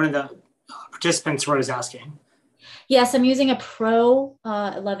one of the participants was asking. Yes, I'm using a Pro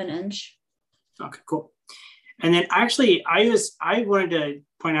 11-inch. Okay, cool. And then actually, I wanted to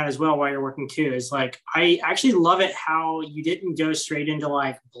point out as well while you're working too, is like, I actually love it how you didn't go straight into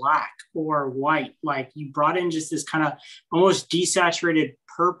like black or white. Like you brought in just this kind of almost desaturated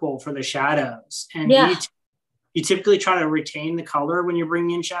purple for the shadows. And yeah. you typically try to retain the color when you're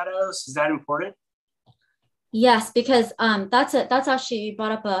bringing in shadows. Is that important? Yes, because that's actually, you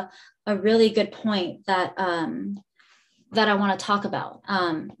brought up a really good point that that I want to talk about.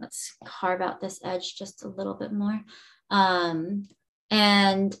 Let's carve out this edge just a little bit more.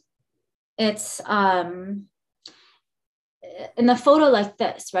 And it's in the photo like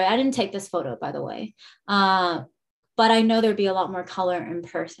this, right? I didn't take this photo, by the way, but I know there'd be a lot more color in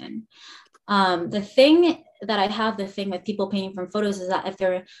person. The thing with people painting from photos is that if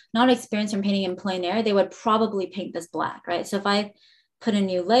they're not experienced in painting in plein air, they would probably paint this black, right? So if I put a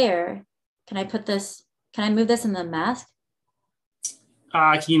new layer, can I move this in the mask?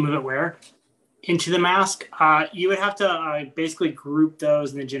 Can you move it where? Into the mask? You would have to basically group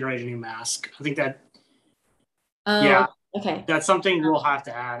those and then generate a new mask. I think that, yeah. Okay. That's something we'll have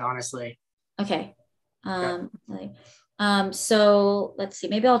to add, honestly. Okay. So let's see,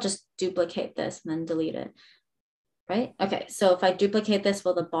 maybe I'll just duplicate this and then delete it. Right? Okay. So if I duplicate this,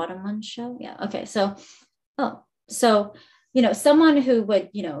 will the bottom one show? Yeah. Okay. So, someone who would,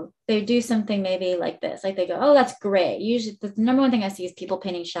 they do something maybe like this, like they go, oh, that's gray. Usually the number one thing I see is people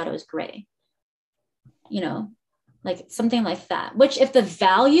painting shadows gray, like something like that, which if the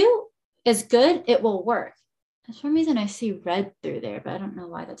value is good, it will work. For some reason I see red through there, but I don't know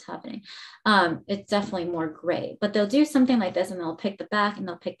why that's happening. It's definitely more gray, but they'll do something like this and they'll pick the back and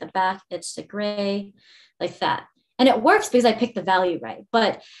they'll pick the back. It's the gray like that. And it works because I picked the value right.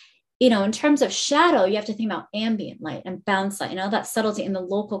 But, in terms of shadow, you have to think about ambient light and bounce light, that subtlety in the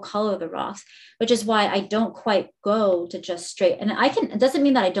local color of the rocks, which is why I don't quite go to just straight. And it doesn't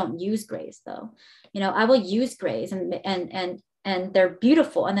mean that I don't use grays though. I will use grays and they're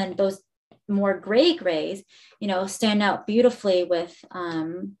beautiful. And then those more gray grays, stand out beautifully with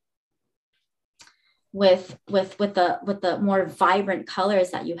the more vibrant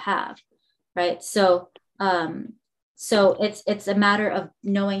colors that you have, right? So it's a matter of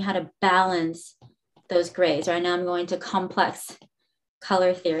knowing how to balance those grays. Right now I'm going to complex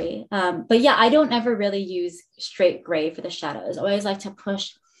color theory, but yeah, I don't ever really use straight gray for the shadows. I always like to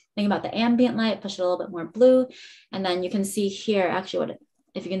think about the ambient light, push it a little bit more blue, and then you can see here actually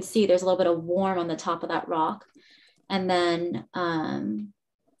if you can see, there's a little bit of warm on the top of that rock. And then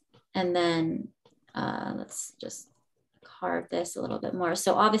let's just carve this a little bit more.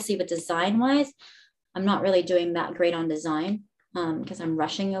 So obviously with design wise, I'm not really doing that great on design because I'm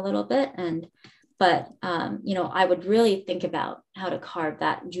rushing a little bit. But I would really think about how to carve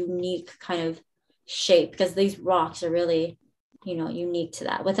that unique kind of shape because these rocks are really, unique to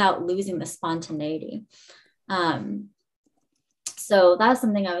that without losing the spontaneity. So that's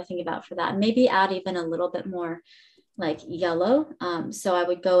something I would think about for that. Maybe add even a little bit more like yellow. So I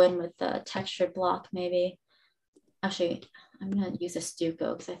would go in with the textured block, maybe. Actually, I'm going to use a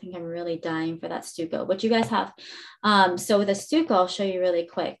stucco because I think I'm really dying for that stucco. What you guys have? So with a stucco, I'll show you really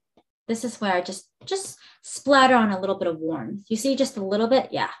quick. This is where I just splatter on a little bit of warm. You see just a little bit?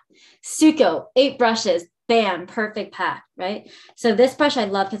 Yeah. Stucco, 8 brushes. Bam, perfect pack, right? So this brush I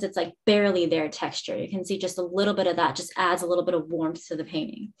love because it's like barely there texture. You can see just a little bit of that just adds a little bit of warmth to the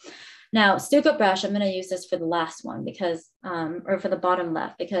painting. Now, stucco brush, I'm going to use this for the last one because, or for the bottom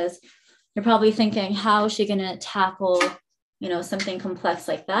left, because you're probably thinking, how is she going to tackle, something complex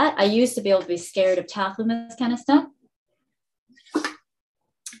like that? I used to be able to be scared of tackling this kind of stuff.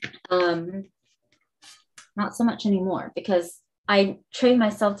 Not so much anymore because I trained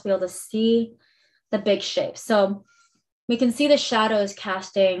myself to be able to see the big shape. So we can see the shadows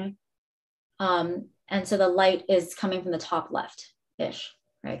casting And so the light is coming from the top left-ish,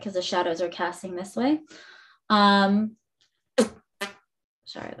 right? Because the shadows are casting this way. Sorry,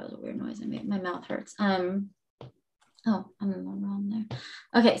 that was a weird noise I made. My mouth hurts. Oh, I'm wrong there.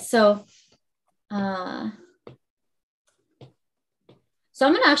 Okay, so I'm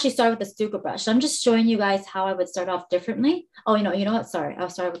going to actually start with the Stucco brush. So I'm just showing you guys how I would start off differently. Oh, you know what? Sorry, I'll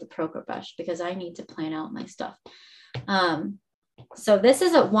start with the Proco brush because I need to plan out my stuff. So this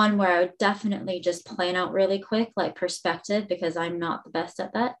is one where I would definitely just plan out really quick, like perspective, because I'm not the best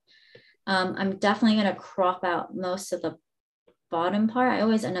at that. I'm definitely going to crop out most of the bottom part. I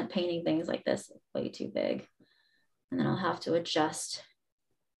always end up painting things like this way too big, and then I'll have to adjust.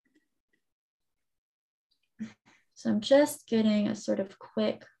 So I'm just getting a sort of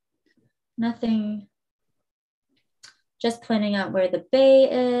quick, nothing, just planning out where the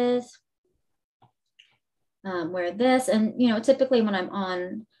bay is, where this, and typically when I'm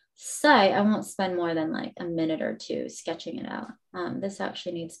on site, I won't spend more than like a minute or two sketching it out. This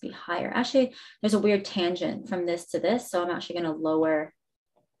actually needs to be higher. Actually, there's a weird tangent from this to this, so I'm actually going to lower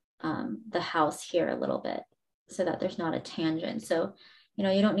the house here a little bit so that there's not a tangent. So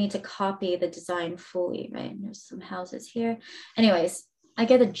you don't need to copy the design fully, right? There's some houses here. Anyways, I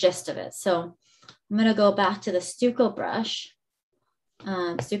get the gist of it. So I'm going to go back to the Stucco brush,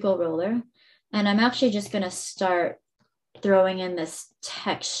 Stucco roller, and I'm actually just going to start throwing in this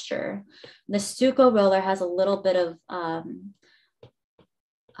texture. The Stucco roller has a little bit of, oh,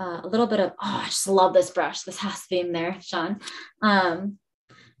 I just love this brush. This has to be in there, Sean. And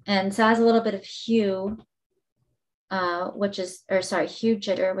so it has a little bit of hue, hue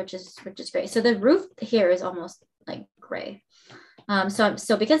jitter, which is great. So the roof here is almost like gray.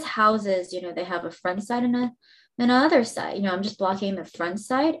 So because houses, they have a front side and another side, I'm just blocking the front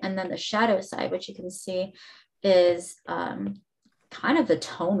side, and then the shadow side, which you can see is kind of the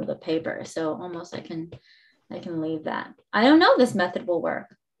tone of the paper. So almost I can leave that. I don't know if this method will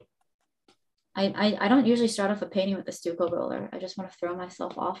work. I don't usually start off a painting with a Stucco roller. I just want to throw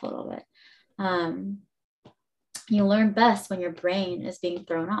myself off a little bit. You learn best when your brain is being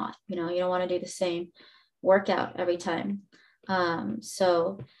thrown off. You don't want to do the same workout every time.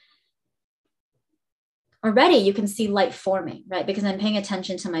 So already you can see light forming, right? Because I'm paying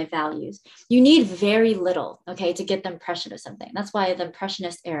attention to my values. You need very little, okay, to get the impression of something. That's why the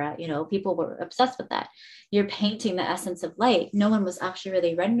Impressionist era, people were obsessed with that. You're painting the essence of light. No one was actually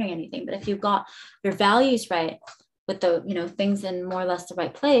really rendering anything. But if you got your values right, with the, things in more or less the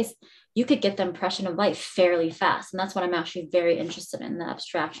right place, you could get the impression of light fairly fast. And that's what I'm actually very interested in, the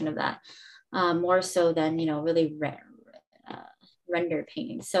abstraction of that, more so than, really render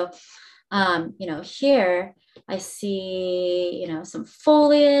painting. So, here I see, some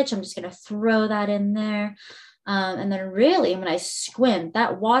foliage. I'm just going to throw that in there. And then really when I squint,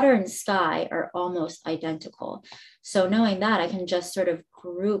 that water and sky are almost identical. So knowing that, I can just sort of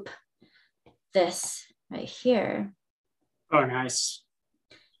group this right here. Oh, nice.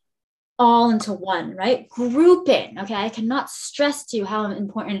 All into one, right? Grouping. Okay. I cannot stress to you how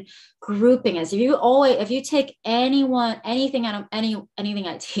important grouping is. If you take anything out of anything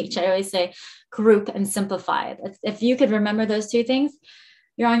I teach, I always say group and simplify. If you could remember those two things,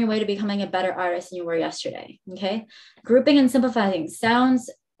 you're on your way to becoming a better artist than you were yesterday. Okay. Grouping and simplifying sounds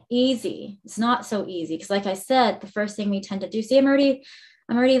easy. It's not so easy. Because like I said, the first thing we tend to do, see, I'm already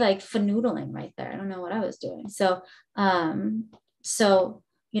like fanoodling right there. I don't know what I was doing. So,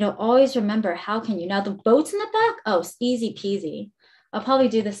 always remember, how can you, now the boats in the back, oh, easy peasy. I'll probably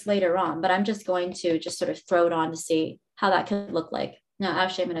do this later on, but I'm just going to just sort of throw it on to see how that could look like. Now,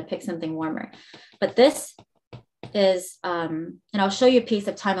 actually, I'm going to pick something warmer, but this is, and I'll show you a piece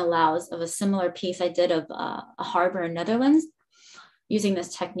if time allows of a similar piece I did of a harbor in Netherlands using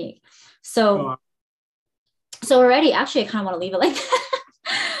this technique. So already, actually, I kind of want to leave it like that.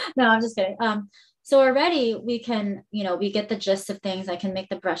 No, I'm just kidding. So already we can, we get the gist of things. I can make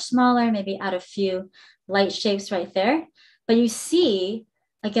the brush smaller, maybe add a few light shapes right there. But you see,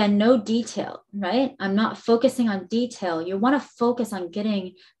 again, no detail, right? I'm not focusing on detail. You want to focus on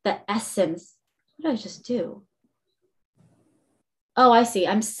getting the essence. What did I just do? Oh, I see.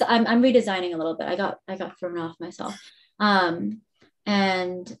 I'm redesigning a little bit. I got thrown off myself. I'm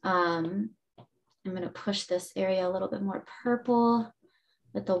going to push this area a little bit more purple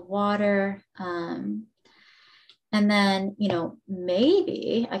with the water. And then,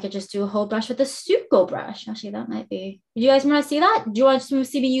 maybe I could just do a whole brush with the Stucco brush. Actually, that might be, do you guys want to see that? Do you want to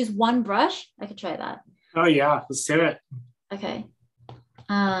see me use one brush? I could try that. Oh yeah, let's do it. Okay.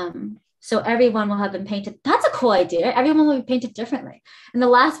 So everyone will have been painted. That's a cool idea. Everyone will be painted differently. And the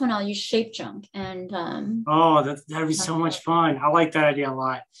last one, I'll use shape chunk. And that'd be so much fun. I like that idea a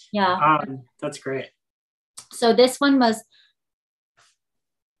lot. Yeah. That's great. So this one was,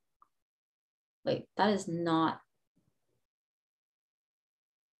 wait, that is not.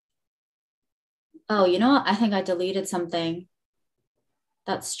 Oh, you know what? I think I deleted something.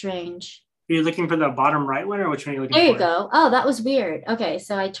 That's strange. Are you looking for the bottom right one, or which one are you looking There for? you go. Oh, that was weird. Okay,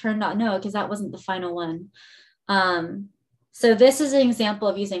 so I turned on, no, because that wasn't the final one. So this is an example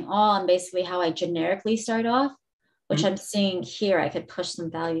of using all and basically how I generically start off, which I'm seeing here. I could push some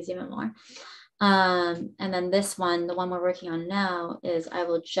values even more. And then this one, the one we're working on now, is I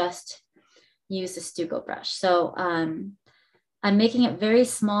will just use the Stucco brush. So I'm making it very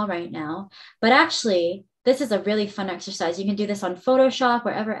small right now, but actually this is a really fun exercise. You can do this on Photoshop,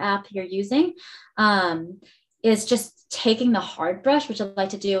 wherever app you're using, is just taking the hard brush, which I like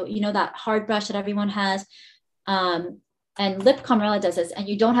to do, you know, that hard brush that everyone has. And Lip Camarella does this, and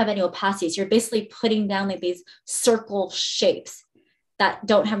you don't have any opacities. You're basically putting down like these circle shapes that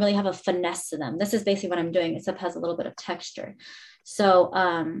don't really have a finesse to them. This is basically what I'm doing, except has a little bit of texture. So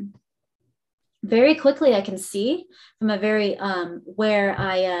very quickly I can see from a very where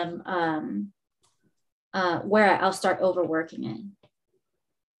I am where I'll start overworking it.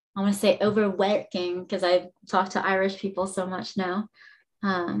 I want to say overworking because I've talked to Irish people so much now.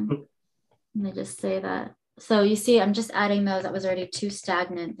 Let me just say that. So you see, I'm just adding those. That was already too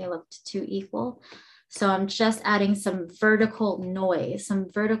stagnant. They looked too equal. So I'm just adding some vertical noise,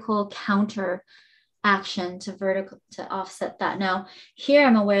 some vertical counter action to offset that. Now here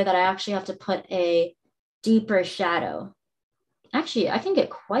I'm aware that I actually have to put a deeper shadow. Actually, I can get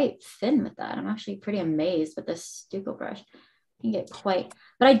quite thin with that. I'm actually pretty amazed with this Stucco brush. I can get quite,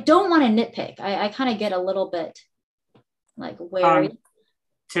 but I don't want to nitpick. I kind of get a little bit like wary.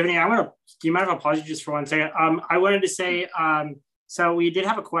 Tiffanie, do you mind if I pause you just for 1 second? I wanted to say, so we did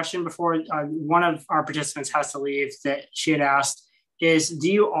have a question before one of our participants has to leave that she had asked is,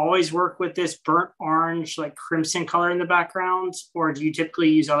 do you always work with this burnt orange, like crimson color in the background, or do you typically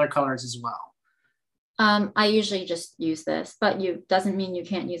use other colors as well? I usually just use this, but doesn't mean you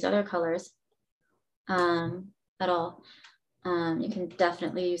can't use other colors at all. You can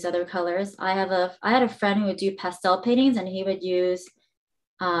definitely use other colors. I had a friend who would do pastel paintings, and he would use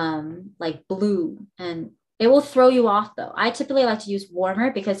like blue, and it will throw you off though. I typically like to use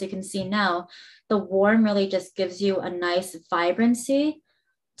warmer because you can see now the warm really just gives you a nice vibrancy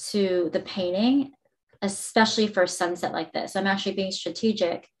to the painting, especially for a sunset like this. I'm actually being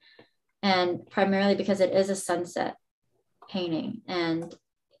strategic, and primarily because it is a sunset painting, and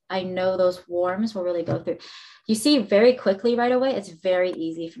I know those warms will really go through. You see very quickly right away, it's very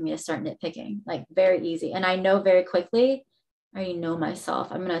easy for me to start nitpicking, like very easy. And I know very quickly, I already know myself,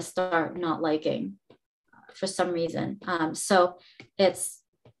 I'm going to start not liking for some reason. So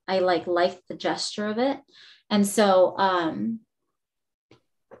I like the gesture of it. And so, I'm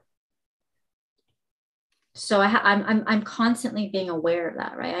constantly being aware of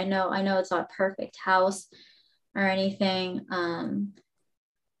that, right? I know it's not a perfect house or anything.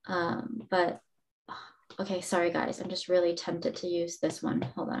 But okay, sorry guys, I'm just really tempted to use this one.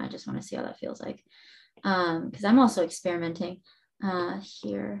 Hold on, I just want to see how that feels like. Because I'm also experimenting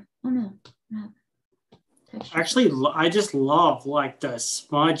here. Oh no. Actually, I just love like the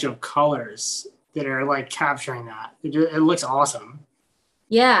smudge of colors that are like capturing that. It looks awesome.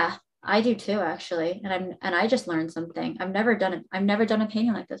 Yeah, I do too, actually. And I just learned something. I've never done a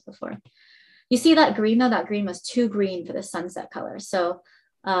painting like this before. You see that green though? That green was too green for the sunset color. So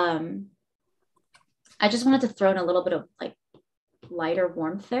I just wanted to throw in a little bit of like lighter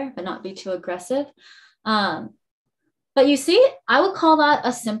warmth there, but not be too aggressive. But you see, I would call that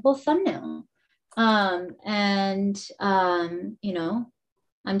a simple thumbnail. You know,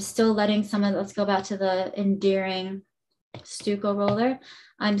 I'm still letting let's go back to the endearing Stucco roller.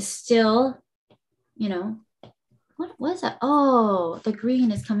 I'm still, you know, what was that? Oh, the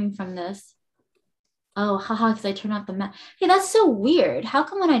green is coming from this. Oh, haha, because I turn off the mask. Hey, that's so weird. How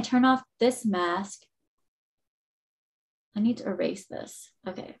come when I turn off this mask, I need to erase this.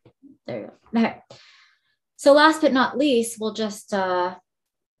 Okay, there you go. Okay. So last but not least, we'll just,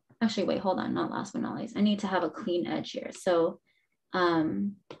 actually, wait, hold on. Not last but not least. I need to have a clean edge here. So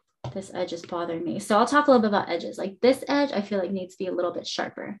this edge is bothering me. So I'll talk a little bit about edges. Like this edge, I feel like needs to be a little bit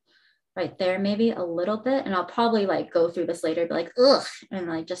sharper. Right there, maybe a little bit. And I'll probably like go through this later, be like, ugh, and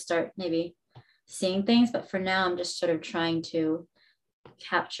like just start maybe seeing things. But for now, I'm just sort of trying to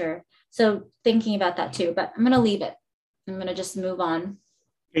capture. So thinking about that too, but I'm going to leave it. I'm going to just move on.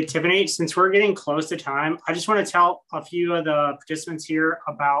 Hey, Tiffanie, since we're getting close to time, I just want to tell a few of the participants here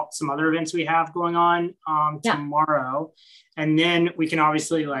about some other events we have going on tomorrow. And then we can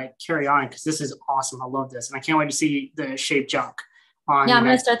obviously like carry on because this is awesome. I love this. And I can't wait to see the shape junk. I'm going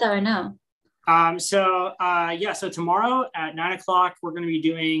to start that right now. So tomorrow at 9 o'clock, we're going to be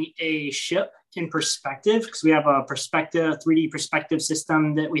doing a ship in perspective because we have a perspective, 3D perspective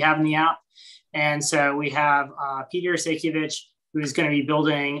system that we have in the app. And so we have Peter Sakiewicz, who's going to be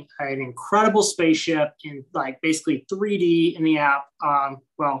building an incredible spaceship in like basically 3D in the app.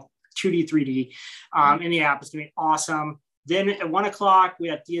 2D, 3D in the app. It's going to be awesome. Then at 1 o'clock, we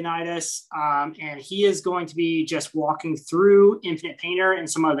have Dionysus, and he is going to be just walking through Infinite Painter and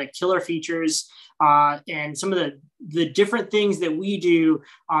some of the killer features and some of the different things that we do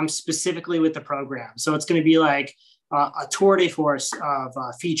specifically with the program. So it's going to be like a tour de force of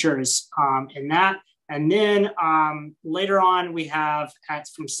features in that. And then later on, we have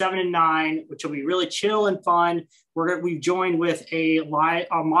from 7 to 9, which will be really chill and fun. We've joined with a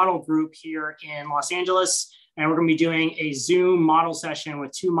model group here in Los Angeles. And we're going to be doing a Zoom model session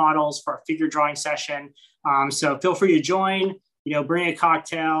with 2 models for a figure drawing session. So feel free to join, bring a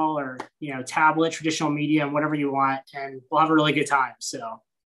cocktail or, tablet, traditional medium, whatever you want, and we'll have a really good time. So.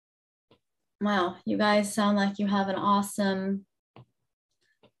 Wow. You guys sound like you have an awesome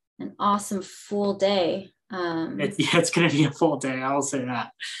full day. It's going to be a full day. I'll say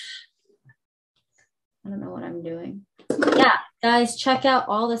that. I don't know what I'm doing. Yeah, guys, check out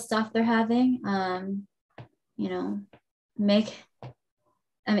all the stuff they're having.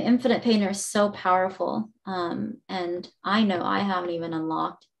 Infinite Painter is so powerful. And I know I haven't even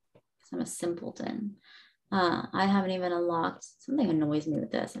unlocked, because I'm a simpleton. I haven't even unlocked, something annoys me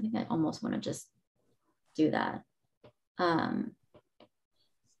with this. I think I almost want to just do that.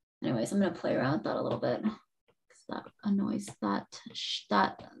 Anyways, I'm going to play around with that a little bit. That annoys how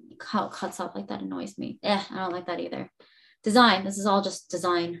it cuts off like that annoys me. I don't like that either. Design, this is all just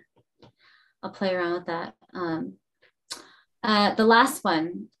design. I'll play around with that. The last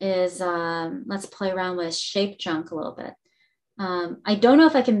one is let's play around with shape junk a little bit. I don't know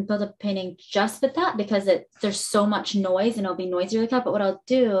if I can build a painting just with that because there's so much noise and it'll be noisy like that. But what I'll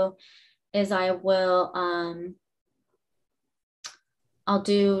do is I'll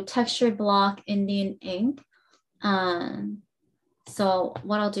do textured block Indian ink. So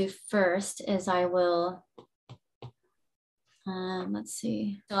what I'll do first is I will, let's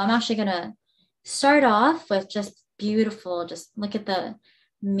see. So I'm actually gonna start off with just beautiful, just look at the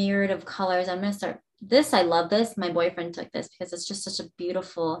myriad of colors. I'm gonna start this. I love this. My boyfriend took this because it's just such a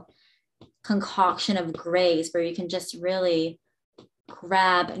beautiful concoction of grays where you can just really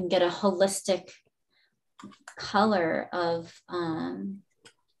grab and get a holistic color of,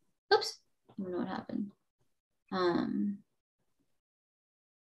 oops, I don't know what happened.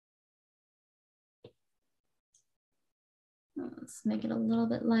 Let's make it a little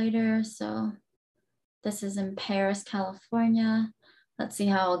bit lighter. So this is in Paris, California. Let's see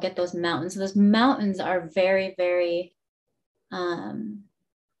how I'll get those mountains. So those mountains are very, very,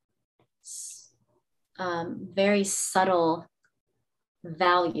 very subtle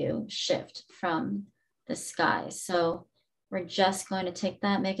value shift from the sky. So we're just going to take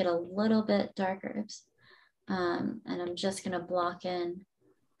that, make it a little bit darker. Oops. And I'm just going to block in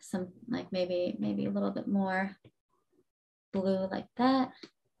some, like maybe a little bit more blue like that.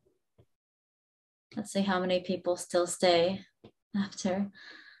 Let's see how many people still stay after.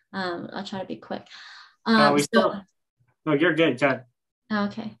 I'll try to be quick. No, you're good, Jen.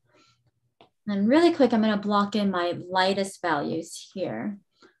 Okay. And really quick, I'm going to block in my lightest values here,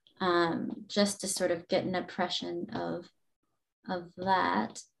 just to sort of get an impression of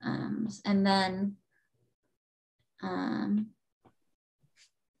that. And then I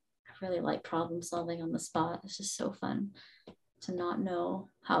really like problem solving on the spot. It's just so fun to not know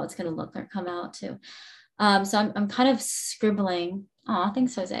how it's going to look or come out too. So I'm kind of scribbling. Oh,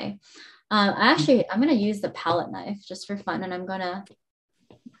 thanks, Jose. I'm going to use the palette knife just for fun. And I'm going to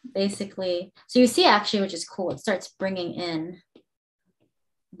basically, so you see actually, which is cool, it starts bringing in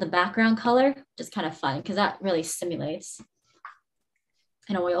the background color, which is kind of fun because that really simulates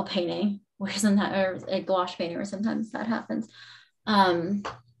an oil painting where sometimes, or a gouache painting where sometimes that happens.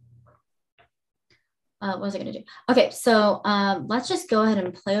 What was I going to do? Okay, so let's just go ahead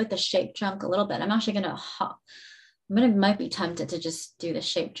and play with the shape junk a little bit. I'm actually going to might be tempted to just do the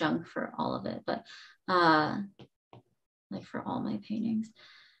shape junk for all of it, but like for all my paintings.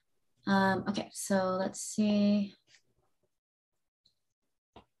 Okay, so let's see.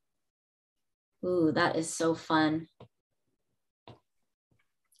 Ooh, that is so fun.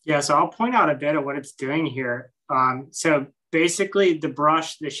 Yeah, so I'll point out a bit of what it's doing here. So basically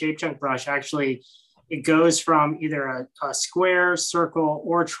the shape junk brush, actually, it goes from either a square, circle,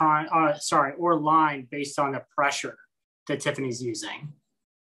 or or line based on the pressure that Tiffany's using.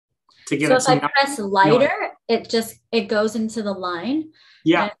 To give so if I press lighter, it goes into the line.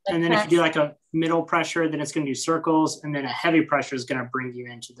 Yeah. And then if you do like a middle pressure, then it's going to do circles. And then a heavy pressure is going to bring you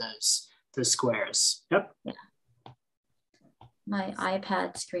into those squares. Yep. Yeah. My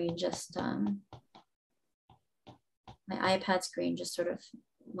iPad screen just sort of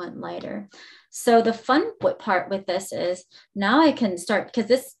went lighter. So the fun part with this is now I can start,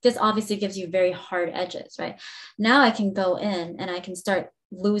 because this obviously gives you very hard edges, right? Now I can go in and I can start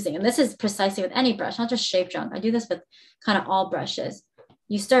losing. And this is precisely with any brush, not just shape junk. I do this with kind of all brushes.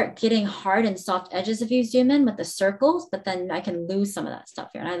 You start getting hard and soft edges if you zoom in with the circles, but then I can lose some of that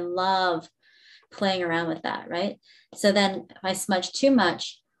stuff here. And I love playing around with that, right? So then if I smudge too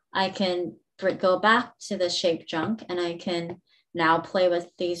much, I can go back to the shape junk and I can now play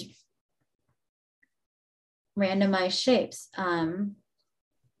with these randomized shapes.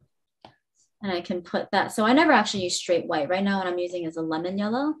 And I can put that. So I never actually use straight white. Right now what I'm using is a lemon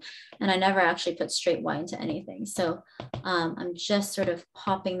yellow, and I never actually put straight white into anything. So I'm just sort of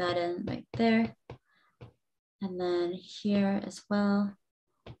popping that in right there. And then here as well,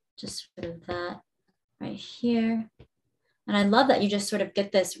 just sort of that right here. And I love that you just sort of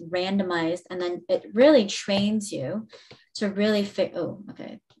get this randomized, and then it really trains you to really fit. Oh,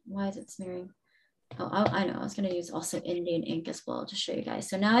 okay. Why is it smearing? Oh, I know. I was going to use also Indian ink as well to show you guys.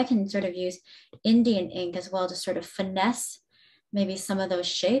 So now I can sort of use Indian ink as well to sort of finesse maybe some of those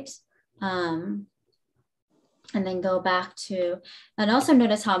shapes. And then go back to, and also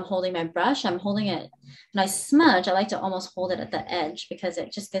notice how I'm holding my brush. I'm holding it, when I smudge, I like to almost hold it at the edge because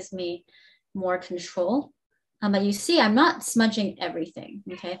it just gives me more control. But you see, I'm not smudging everything,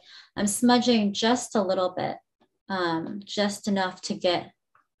 okay? I'm smudging just a little bit, just enough to get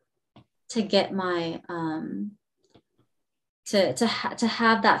my, to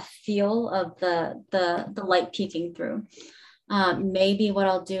have that feel of the light peeking through. Maybe what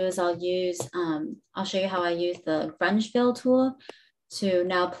I'll do is I'll show you how I use the grunge fill tool to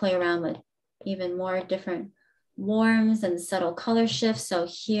now play around with even more different warms and subtle color shifts. So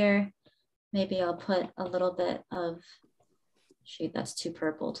here, maybe I'll put a little bit of, shoot, that's too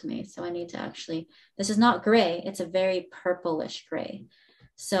purple to me. So I need to actually, this is not gray, it's a very purplish gray.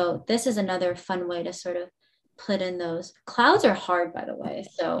 So this is another fun way to sort of put in those. Clouds are hard, by the way.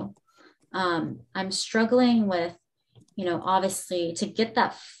 So I'm struggling with, you know, obviously to get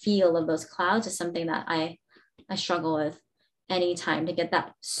that feel of those clouds is something that I struggle with anytime, to get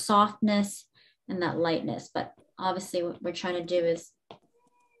that softness and that lightness. But obviously what we're trying to do is.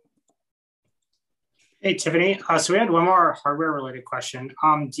 Hey, Tiffany. So we had one more hardware related question.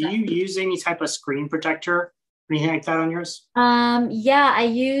 Do you use any type of screen protector or anything like that on yours? Yeah, I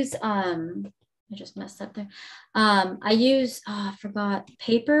use, I just messed up there. I use, I forgot,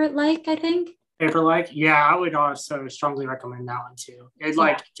 Paper-like, I think. Paper-like? Yeah, I would also strongly recommend that one too.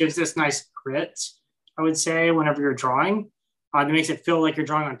 It gives this nice grit, I would say, whenever you're drawing. It makes it feel like you're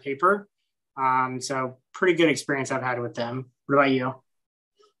drawing on paper. So pretty good experience I've had with them. What about you?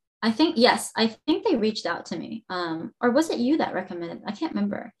 I think, yes, I think they reached out to me. Or was it you that recommended? I can't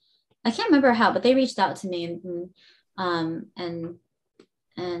remember. I can't remember how, but they reached out to me and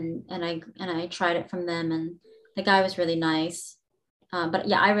I tried it from them, and the guy was really nice. But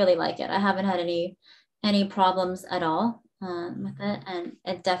yeah, I really like it. I haven't had any problems at all with it, and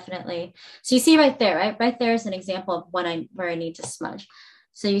it definitely. So you see right there, right? Right there is an example of where I need to smudge.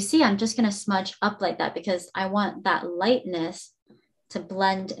 So you see, I'm just gonna smudge up like that because I want that lightness to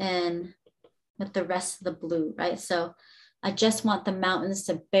blend in with the rest of the blue, right? So I just want the mountains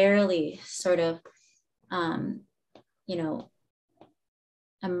to barely sort of, you know,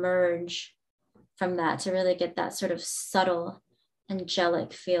 emerge from that to really get that sort of subtle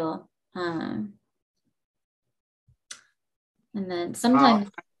angelic feel. And then sometimes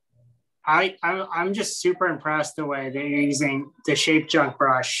I'm just super impressed the way that you're using the shape junk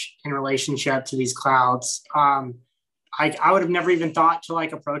brush in relationship to these clouds. I would have never even thought to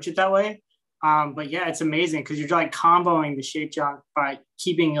approach it that way. But yeah, it's amazing because you're comboing the shape junk by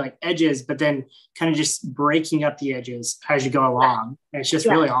keeping edges, but then kind of just breaking up the edges as you go along. And it's just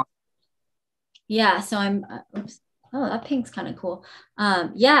really awesome. Yeah. So I'm, oops. Oh, that pink's kind of cool.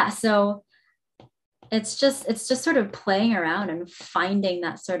 Yeah. So it's just sort of playing around and finding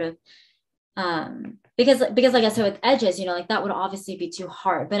that sort of, because like I said, with edges, that would obviously be too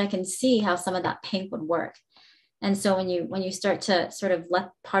hard, but I can see how some of that pink would work. And so when you start to sort of let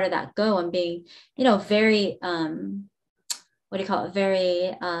part of that go and being, very,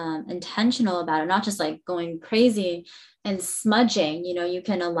 very intentional about it, not just going crazy and smudging, you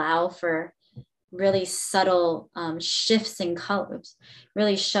can allow for really subtle shifts in colors,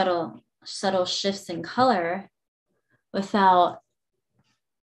 really subtle shifts in color without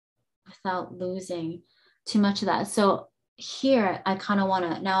losing too much of that. So here I kind of want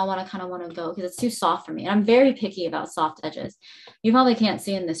to, now I want to kind of want to go because it's too soft for me. And I'm very picky about soft edges. You probably can't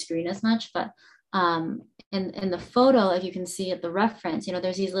see in the screen as much, but in the photo, if you can see at the reference, you know,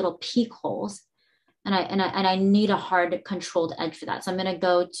 there's these little peak holes, and I need a hard controlled edge for that. So I'm going to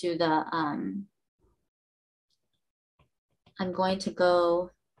go to the, I'm going to go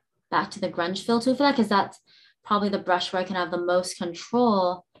back to the grunge fill tool for that, because that's probably the brush where I can have the most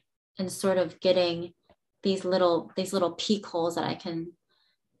control in sort of getting these little peak holes that I can,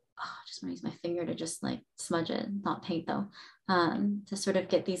 oh, I just want to use my finger to just like smudge it, not paint though, to sort of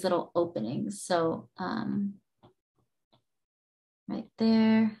get these little openings. So right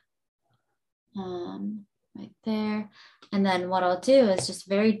there, right there. And then what I'll do is just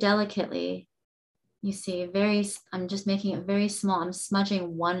very delicately, you see, I'm just making it very small. I'm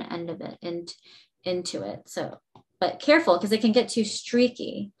smudging one end of it into it. So, but careful, because it can get too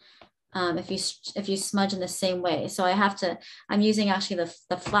streaky if you smudge in the same way. So I'm using actually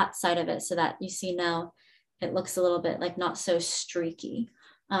the flat side of it so that you see now it looks a little bit like not so streaky.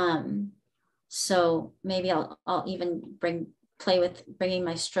 So maybe I'll even play with bringing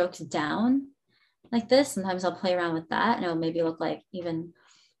my strokes down like this. Sometimes I'll play around with that, and it'll maybe look like even,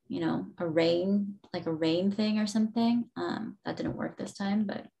 you know, a rain thing or something. That didn't work this time,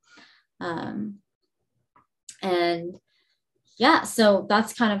 but and yeah, so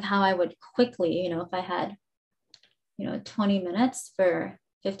that's kind of how I would quickly, you know, if I had, you know, 20 minutes for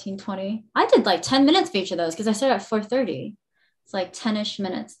 15, 20, I did like 10 minutes for each of those because I started at 4:30. It's like 10-ish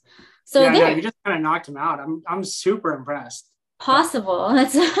minutes. So yeah, there, no, you just kind of knocked him out. I'm super impressed. possible.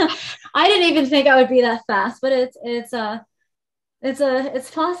 That's I didn't even think I would be that fast, but it's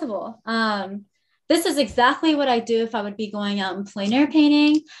possible. This is exactly what I do if I would be going out and plein air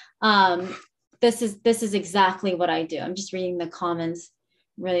painting. This is exactly what I do. I'm just reading the comments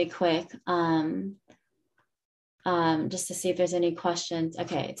really quick, just to see if there's any questions.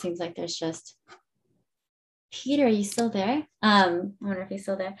 Okay, it seems like there's just Peter. Are you still there? I wonder if he's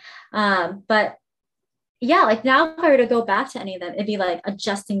still there. But yeah, like now if I were to go back to any of them, it'd be like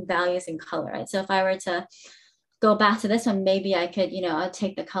adjusting values in color, right? So if I were to go back to this one, maybe I could, you know, I'll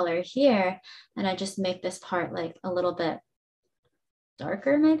take the color here and I just make this part like a little bit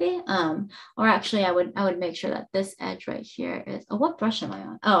darker maybe. Or actually I would make sure that this edge right here is, oh, what brush am I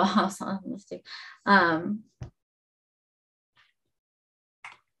on? Oh, I was on this too.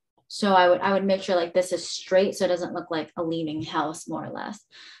 So I would make sure like this is straight so it doesn't look like a leaning house, more or less.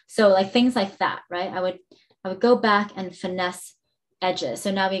 So like things like that, right? I would go back and finesse edges.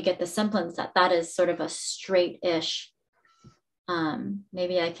 So now we get the semblance that is sort of a straight-ish.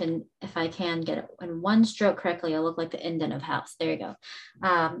 Maybe I can, if I can get it in one stroke correctly, it'll look like the indent of house. There you go.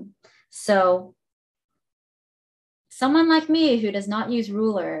 So someone like me who does not use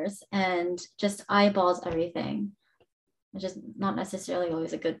rulers and just eyeballs everything, which is not necessarily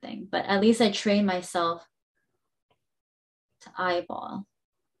always a good thing, but at least I train myself to eyeball.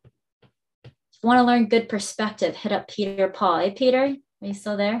 If you want to learn good perspective, hit up Peter Paul. Hey, Peter, are you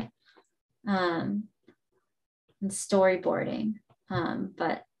still there? And storyboarding.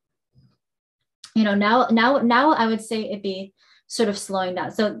 But you know, now I would say it'd be sort of slowing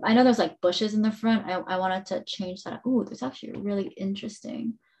down. So I know there's like bushes in the front. I wanted to change that. Oh, there's actually a really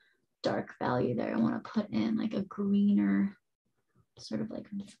interesting dark value there. I want to put in like a greener sort of like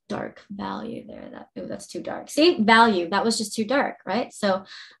dark value there. That's too dark. See, value, that was just too dark, right? So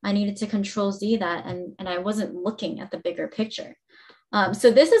I needed to Control Z that, and I wasn't looking at the bigger picture.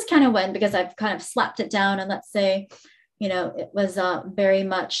 So this is kind of when, because I've kind of slapped it down, and let's say, you know, it was very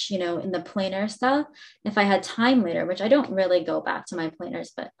much, you know, in the plein air style. If I had time later, which I don't really go back to my plein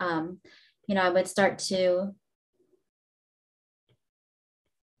airs, but, you know, I would start to,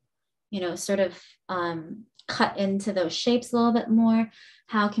 you know, sort of cut into those shapes a little bit more.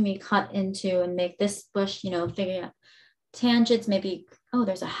 How can we cut into and make this bush, you know, figuring out tangents, maybe, oh,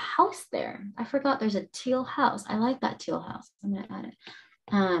 there's a house there. I forgot there's a teal house. I like that teal house. I'm gonna add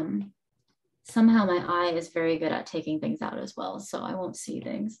it. Somehow my eye is very good at taking things out as well, so I won't see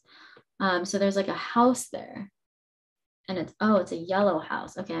things. So there's like a house there, and it's a yellow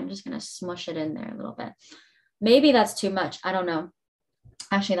house. Okay, I'm just gonna smush it in there a little bit. Maybe that's too much. I don't know.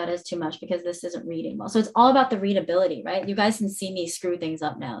 Actually, that is too much because this isn't reading well. So it's all about the readability, right? You guys can see me screw things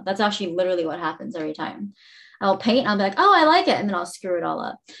up now. That's actually literally what happens every time. I'll paint and I'll be like, oh, I like it. And then I'll screw it all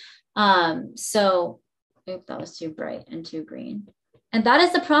up. So, oops, that was too bright and too green. And that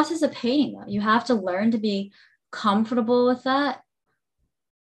is the process of painting, though. You have to learn to be comfortable with that.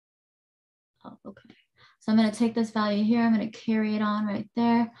 Oh, okay. So I'm going to take this value here. I'm going to carry it on right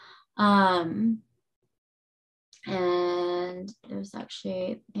there. And there's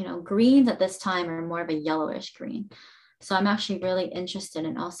actually, you know, greens at this time are more of a yellowish green. So I'm actually really interested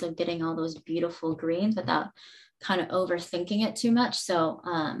in also getting all those beautiful greens without kind of overthinking it too much. So,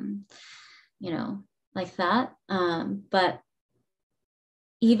 you know, like that. But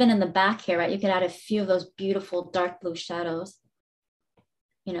even in the back here, right, you could add a few of those beautiful dark blue shadows,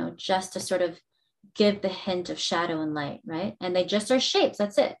 you know, just to sort of give the hint of shadow and light, right? And they just are shapes.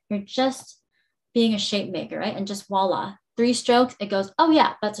 That's it. You're just being a shape maker, right? And just voila, 3 strokes, it goes, oh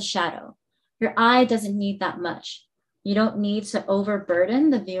yeah, that's a shadow. Your eye doesn't need that much. You don't need to overburden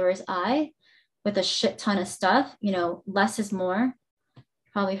the viewer's eye with a shit ton of stuff. You know, less is more.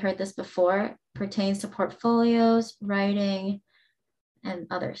 Probably heard this before. Pertains to portfolios, writing, and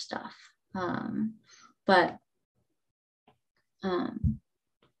other stuff. But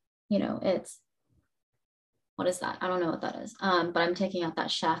you know, it's, what is that? I don't know what that is. But I'm taking out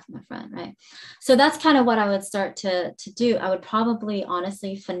that shaft in the front, right? So that's kind of what I would start to do. I would probably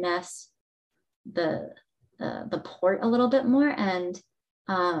honestly finesse the port a little bit more. And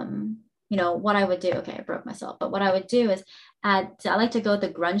you know, what I would do, okay, I broke myself, but what I would do is I like to go with the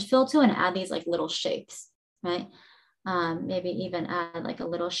grunge fill tool and add these like little shapes, right? Maybe even add like a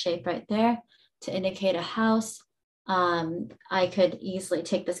little shape right there to indicate a house. I could easily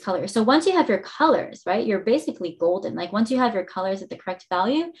take this color. So once you have your colors, right, you're basically golden. Like once you have your colors at the correct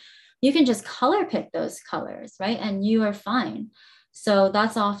value, you can just color pick those colors, right? And you are fine. So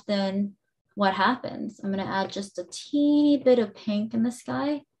that's often what happens. I'm going to add just a teeny bit of pink in the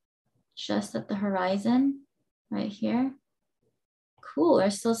sky, just at the horizon right here. Cool,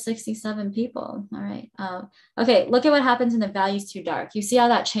 there's still 67 people. All right. Okay, look at what happens when the value's too dark. You see how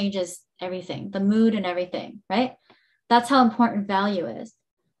that changes everything, the mood and everything, right? That's how important value is.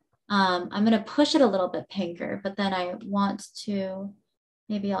 I'm going to push it a little bit pinker, but then I want to,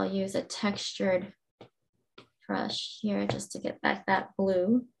 maybe I'll use a textured brush here just to get back that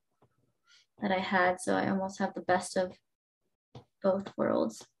blue that I had. So I almost have the best of both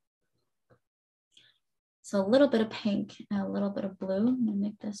worlds. So a little bit of pink and a little bit of blue. I'm gonna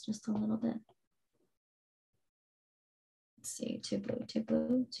make this just a little bit. Let's see, too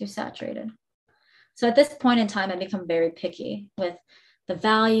blue, too saturated. So at this point in time, I become very picky with the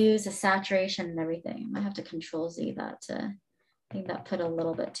values, the saturation and everything. I might have to Control Z that to, I think that put a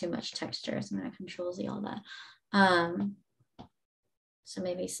little bit too much texture. So I'm gonna Control Z all that. So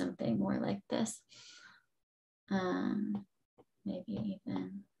maybe something more like this. Maybe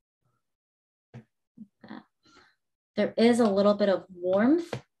even that. There is a little bit of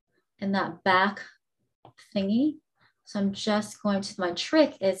warmth in that back thingy. So I'm just going to, my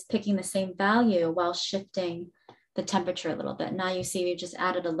trick is picking the same value while shifting the temperature a little bit. Now you see we just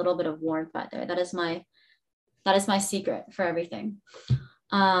added a little bit of warmth right there. That is my secret for everything.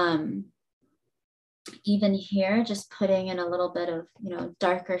 Even here, just putting in a little bit of, you know,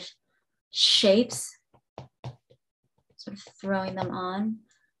 darker shapes, sort of throwing them on.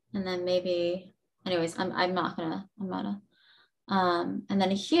 And then maybe, anyways, I'm not gonna, and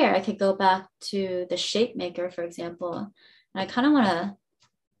then here I could go back to the shape maker, for example, and I kind of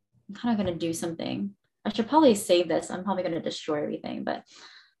gonna do something. I should probably save this. I'm probably gonna destroy everything, but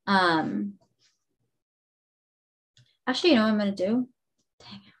actually, you know what I'm gonna do?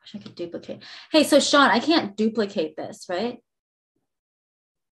 Dang, I wish I could duplicate. Hey, so Sean, I can't duplicate this, right?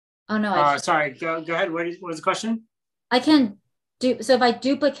 Oh no. Sorry, go ahead. What was the question? I can do, so if I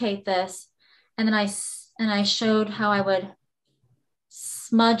duplicate this and then I showed how I would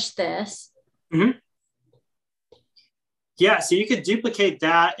smudge this. Mm-hmm. Yeah, so you could duplicate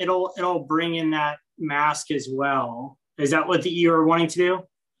that. It'll bring in that mask as well. Is that what you were wanting to do?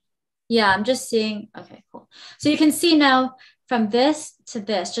 Yeah, I'm just seeing. Okay, cool. So you can see now from this to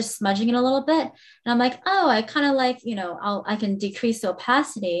this, just smudging it a little bit. And I'm like, oh, I kind of like, you know, I can decrease the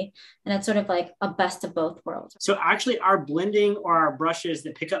opacity and it's sort of like a best of both worlds. So actually our blending or our brushes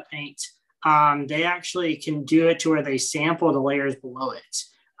that pick up paint, they actually can do it to where they sample the layers below it,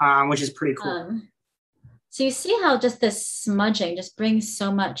 which is pretty cool. So you see how just this smudging just brings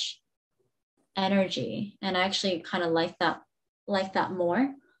so much energy, and I actually kind of like that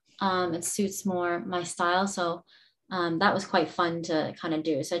more. It suits more my style. So that was quite fun to kind of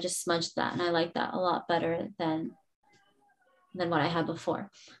do. So I just smudged that and I like that a lot better than what I had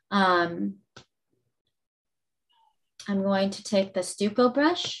before. I'm going to take the stucco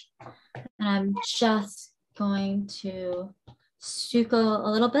brush and I'm just going to stucco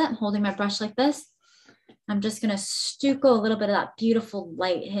a little bit. I'm holding my brush like this. I'm just going to stucco a little bit of that beautiful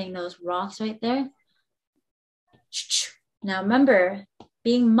light hitting those rocks right there. Now remember,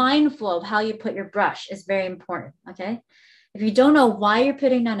 being mindful of how you put your brush is very important, okay? If you don't know why you're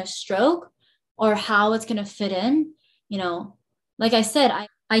putting down a stroke or how it's gonna fit in, you know, like I said,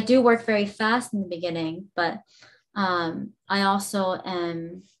 I do work very fast in the beginning, but I also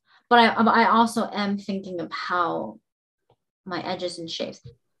am, but I also am thinking of how my edges and shapes.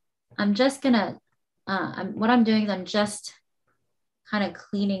 I'm just gonna, what I'm doing is I'm just kind of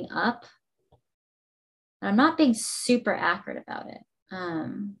cleaning up. I'm not being super accurate about it.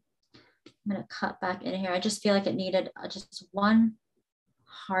 I'm gonna cut back in here. I just feel like it needed just one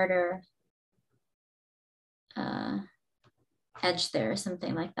harder edge there or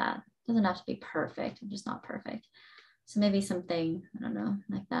something like that. It doesn't have to be perfect. I'm just not perfect. So maybe something, I don't know,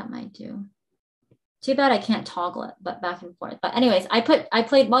 like that might do. Too bad I can't toggle it, but back and forth. But anyways, I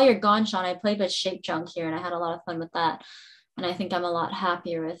played while you're gone, Sean, I played with shape junk here and I had a lot of fun with that. And I think I'm a lot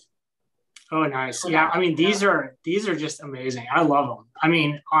happier with. Oh, nice. Yeah. I mean, these are just amazing. I love them. I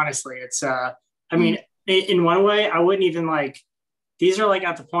mean, honestly, it's, I mean, in one way, I wouldn't even like, these are like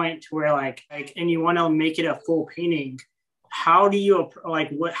at the point to where and you want to make it a full painting. How do you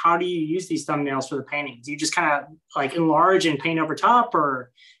how do you use these thumbnails for the painting? Do you just kind of like enlarge and paint over top,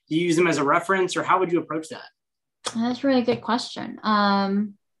 or do you use them as a reference, or how would you approach that? That's a really good question.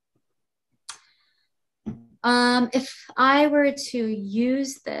 If I were to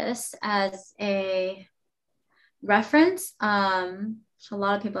use this as a reference, so a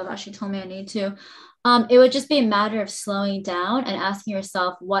lot of people have actually told me I need to, it would just be a matter of slowing down and asking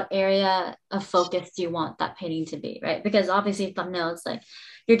yourself what area of focus do you want that painting to be, right? Because obviously thumbnail, it's like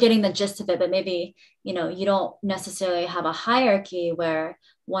you're getting the gist of it, but maybe, you know, you don't necessarily have a hierarchy where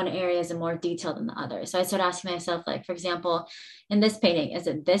one area is more detailed than the other. So I started asking myself, like, for example, in this painting, is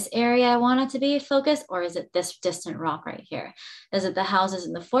it this area I want it to be focused, or is it this distant rock right here? Is it the houses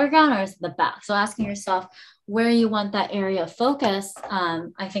in the foreground, or is it the back? So asking yourself where you want that area of focus,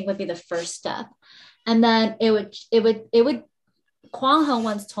 I think would be the first step. And then it would, Kwang Ho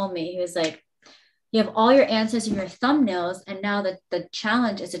once told me, he was like, you have all your answers in your thumbnails, and now the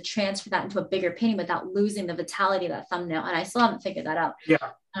challenge is to transfer that into a bigger painting without losing the vitality of that thumbnail. And I still haven't figured that out.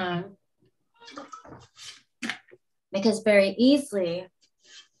 Yeah. Because very easily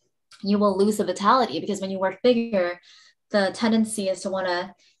you will lose the vitality, because when you work bigger, the tendency is to want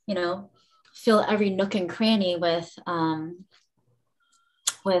to, you know, fill every nook and cranny with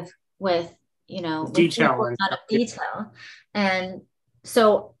you know, detail with amount of detail. And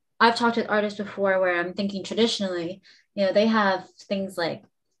so I've talked with artists before where I'm thinking traditionally, you know, they have things like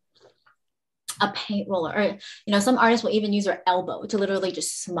a paint roller, or, you know, some artists will even use their elbow to literally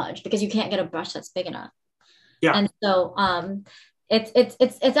just smudge because you can't get a brush that's big enough. Yeah. And so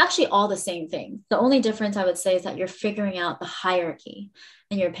it's actually all the same thing. The only difference I would say is that you're figuring out the hierarchy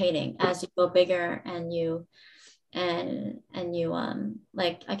in your painting as you go bigger, and you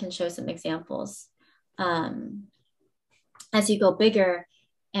like, I can show some examples as you go bigger,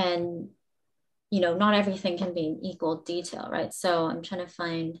 and, you know, not everything can be in equal detail, right? So I'm trying to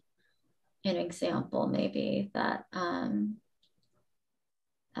find an example maybe that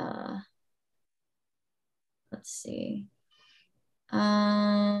let's see.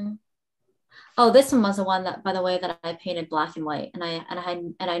 Oh, this one was the one that, by the way, that I painted black and white, and I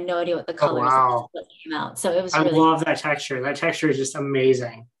had no idea what the colors wow. came out. So it was I really, love that texture. That texture is just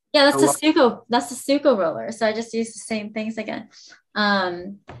amazing. yeah, that's the Suco roller. So I just used the same things again.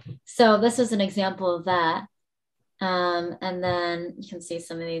 So this is an example of that. And then you can see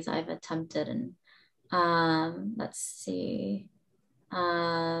some of these I've attempted, and let's see.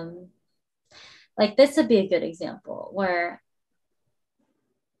 Like this would be a good example where,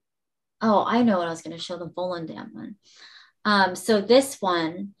 oh, I know what I was going to show, the Volendam one. So this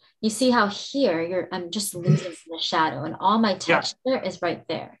one, you see how here I'm just losing the shadow, and all my texture is right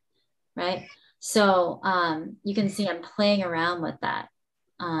there, right? So you can see I'm playing around with that.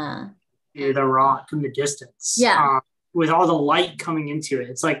 The rock in the distance. Yeah. With all the light coming into it.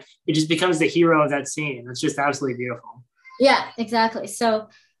 It's like it just becomes the hero of that scene. It's just absolutely beautiful. Yeah, exactly. So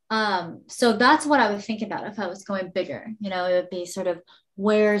so that's what I would think about if I was going bigger. You know, it would be sort of,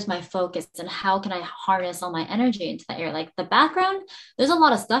 where's my focus and how can I harness all my energy into that area? Like the background, there's a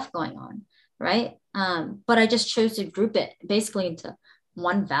lot of stuff going on, right? But I just chose to group it basically into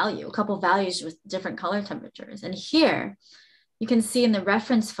one value, a couple values with different color temperatures. And here you can see in the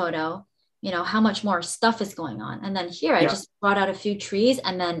reference photo, you know, how much more stuff is going on. And then here I just brought out a few trees,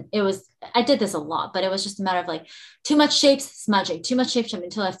 and then I did this a lot, but it was just a matter of like too much shapes smudging, too much shape smudging,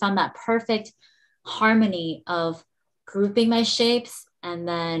 until I found that perfect harmony of grouping my shapes, and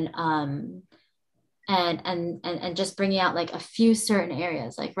then and just bringing out like a few certain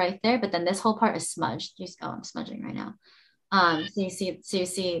areas like right there, but then this whole part is smudged. I'm smudging right now. So you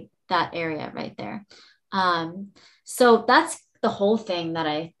see that area right there. So that's the whole thing that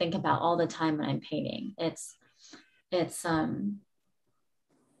I think about all the time when I'm painting. It's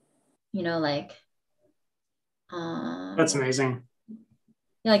you know, like That's amazing.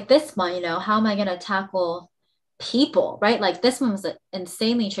 Like this one, you know, how am I going to tackle people, right? Like this one was an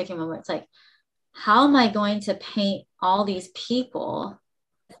insanely tricky one where it's like, how am I going to paint all these people?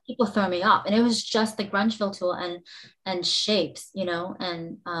 People throw me off, and it was just the grunge fill tool and shapes, you know,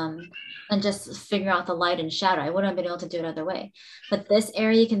 and just figure out the light and shadow. I wouldn't have been able to do it other way. But this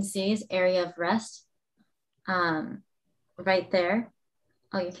area you can see is area of rest, right there.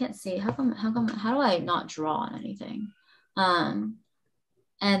 Oh, you can't see. How do I not draw on anything? And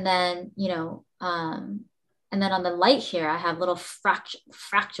then, you know, and then on the light here, I have little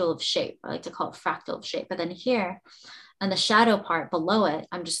fractal of shape. I like to call it fractal of shape. But then here, on the shadow part below it,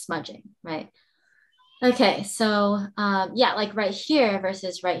 I'm just smudging, right? Okay, so yeah, like right here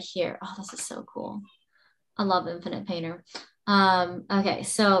versus right here. Oh, this is so cool. I love Infinite Painter. Okay,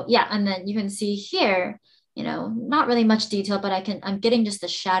 so yeah, and then you can see here, you know, not really much detail, but I'm getting just the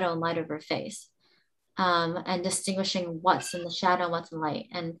shadow and light of her face, and distinguishing what's in the shadow and what's in light.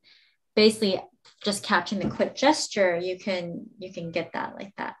 And basically just capturing the quick gesture, you can get that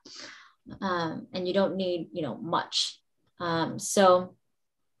like that. And you don't need, you know, much. So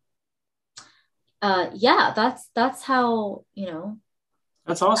yeah, that's how, you know.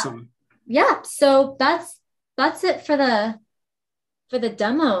 That's awesome. Yeah, so that's it for the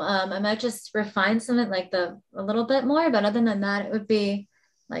demo. I might just refine some of it like a little bit more, but other than that, it would be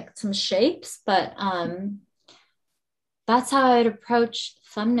like some shapes. But that's how I'd approach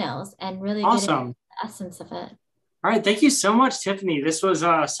thumbnails and really awesome. get the essence of it. All right. Thank you so much, Tiffanie. This was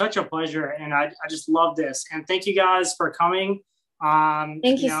such a pleasure. And I just love this. And thank you guys for coming.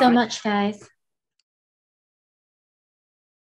 Thank you so much, guys.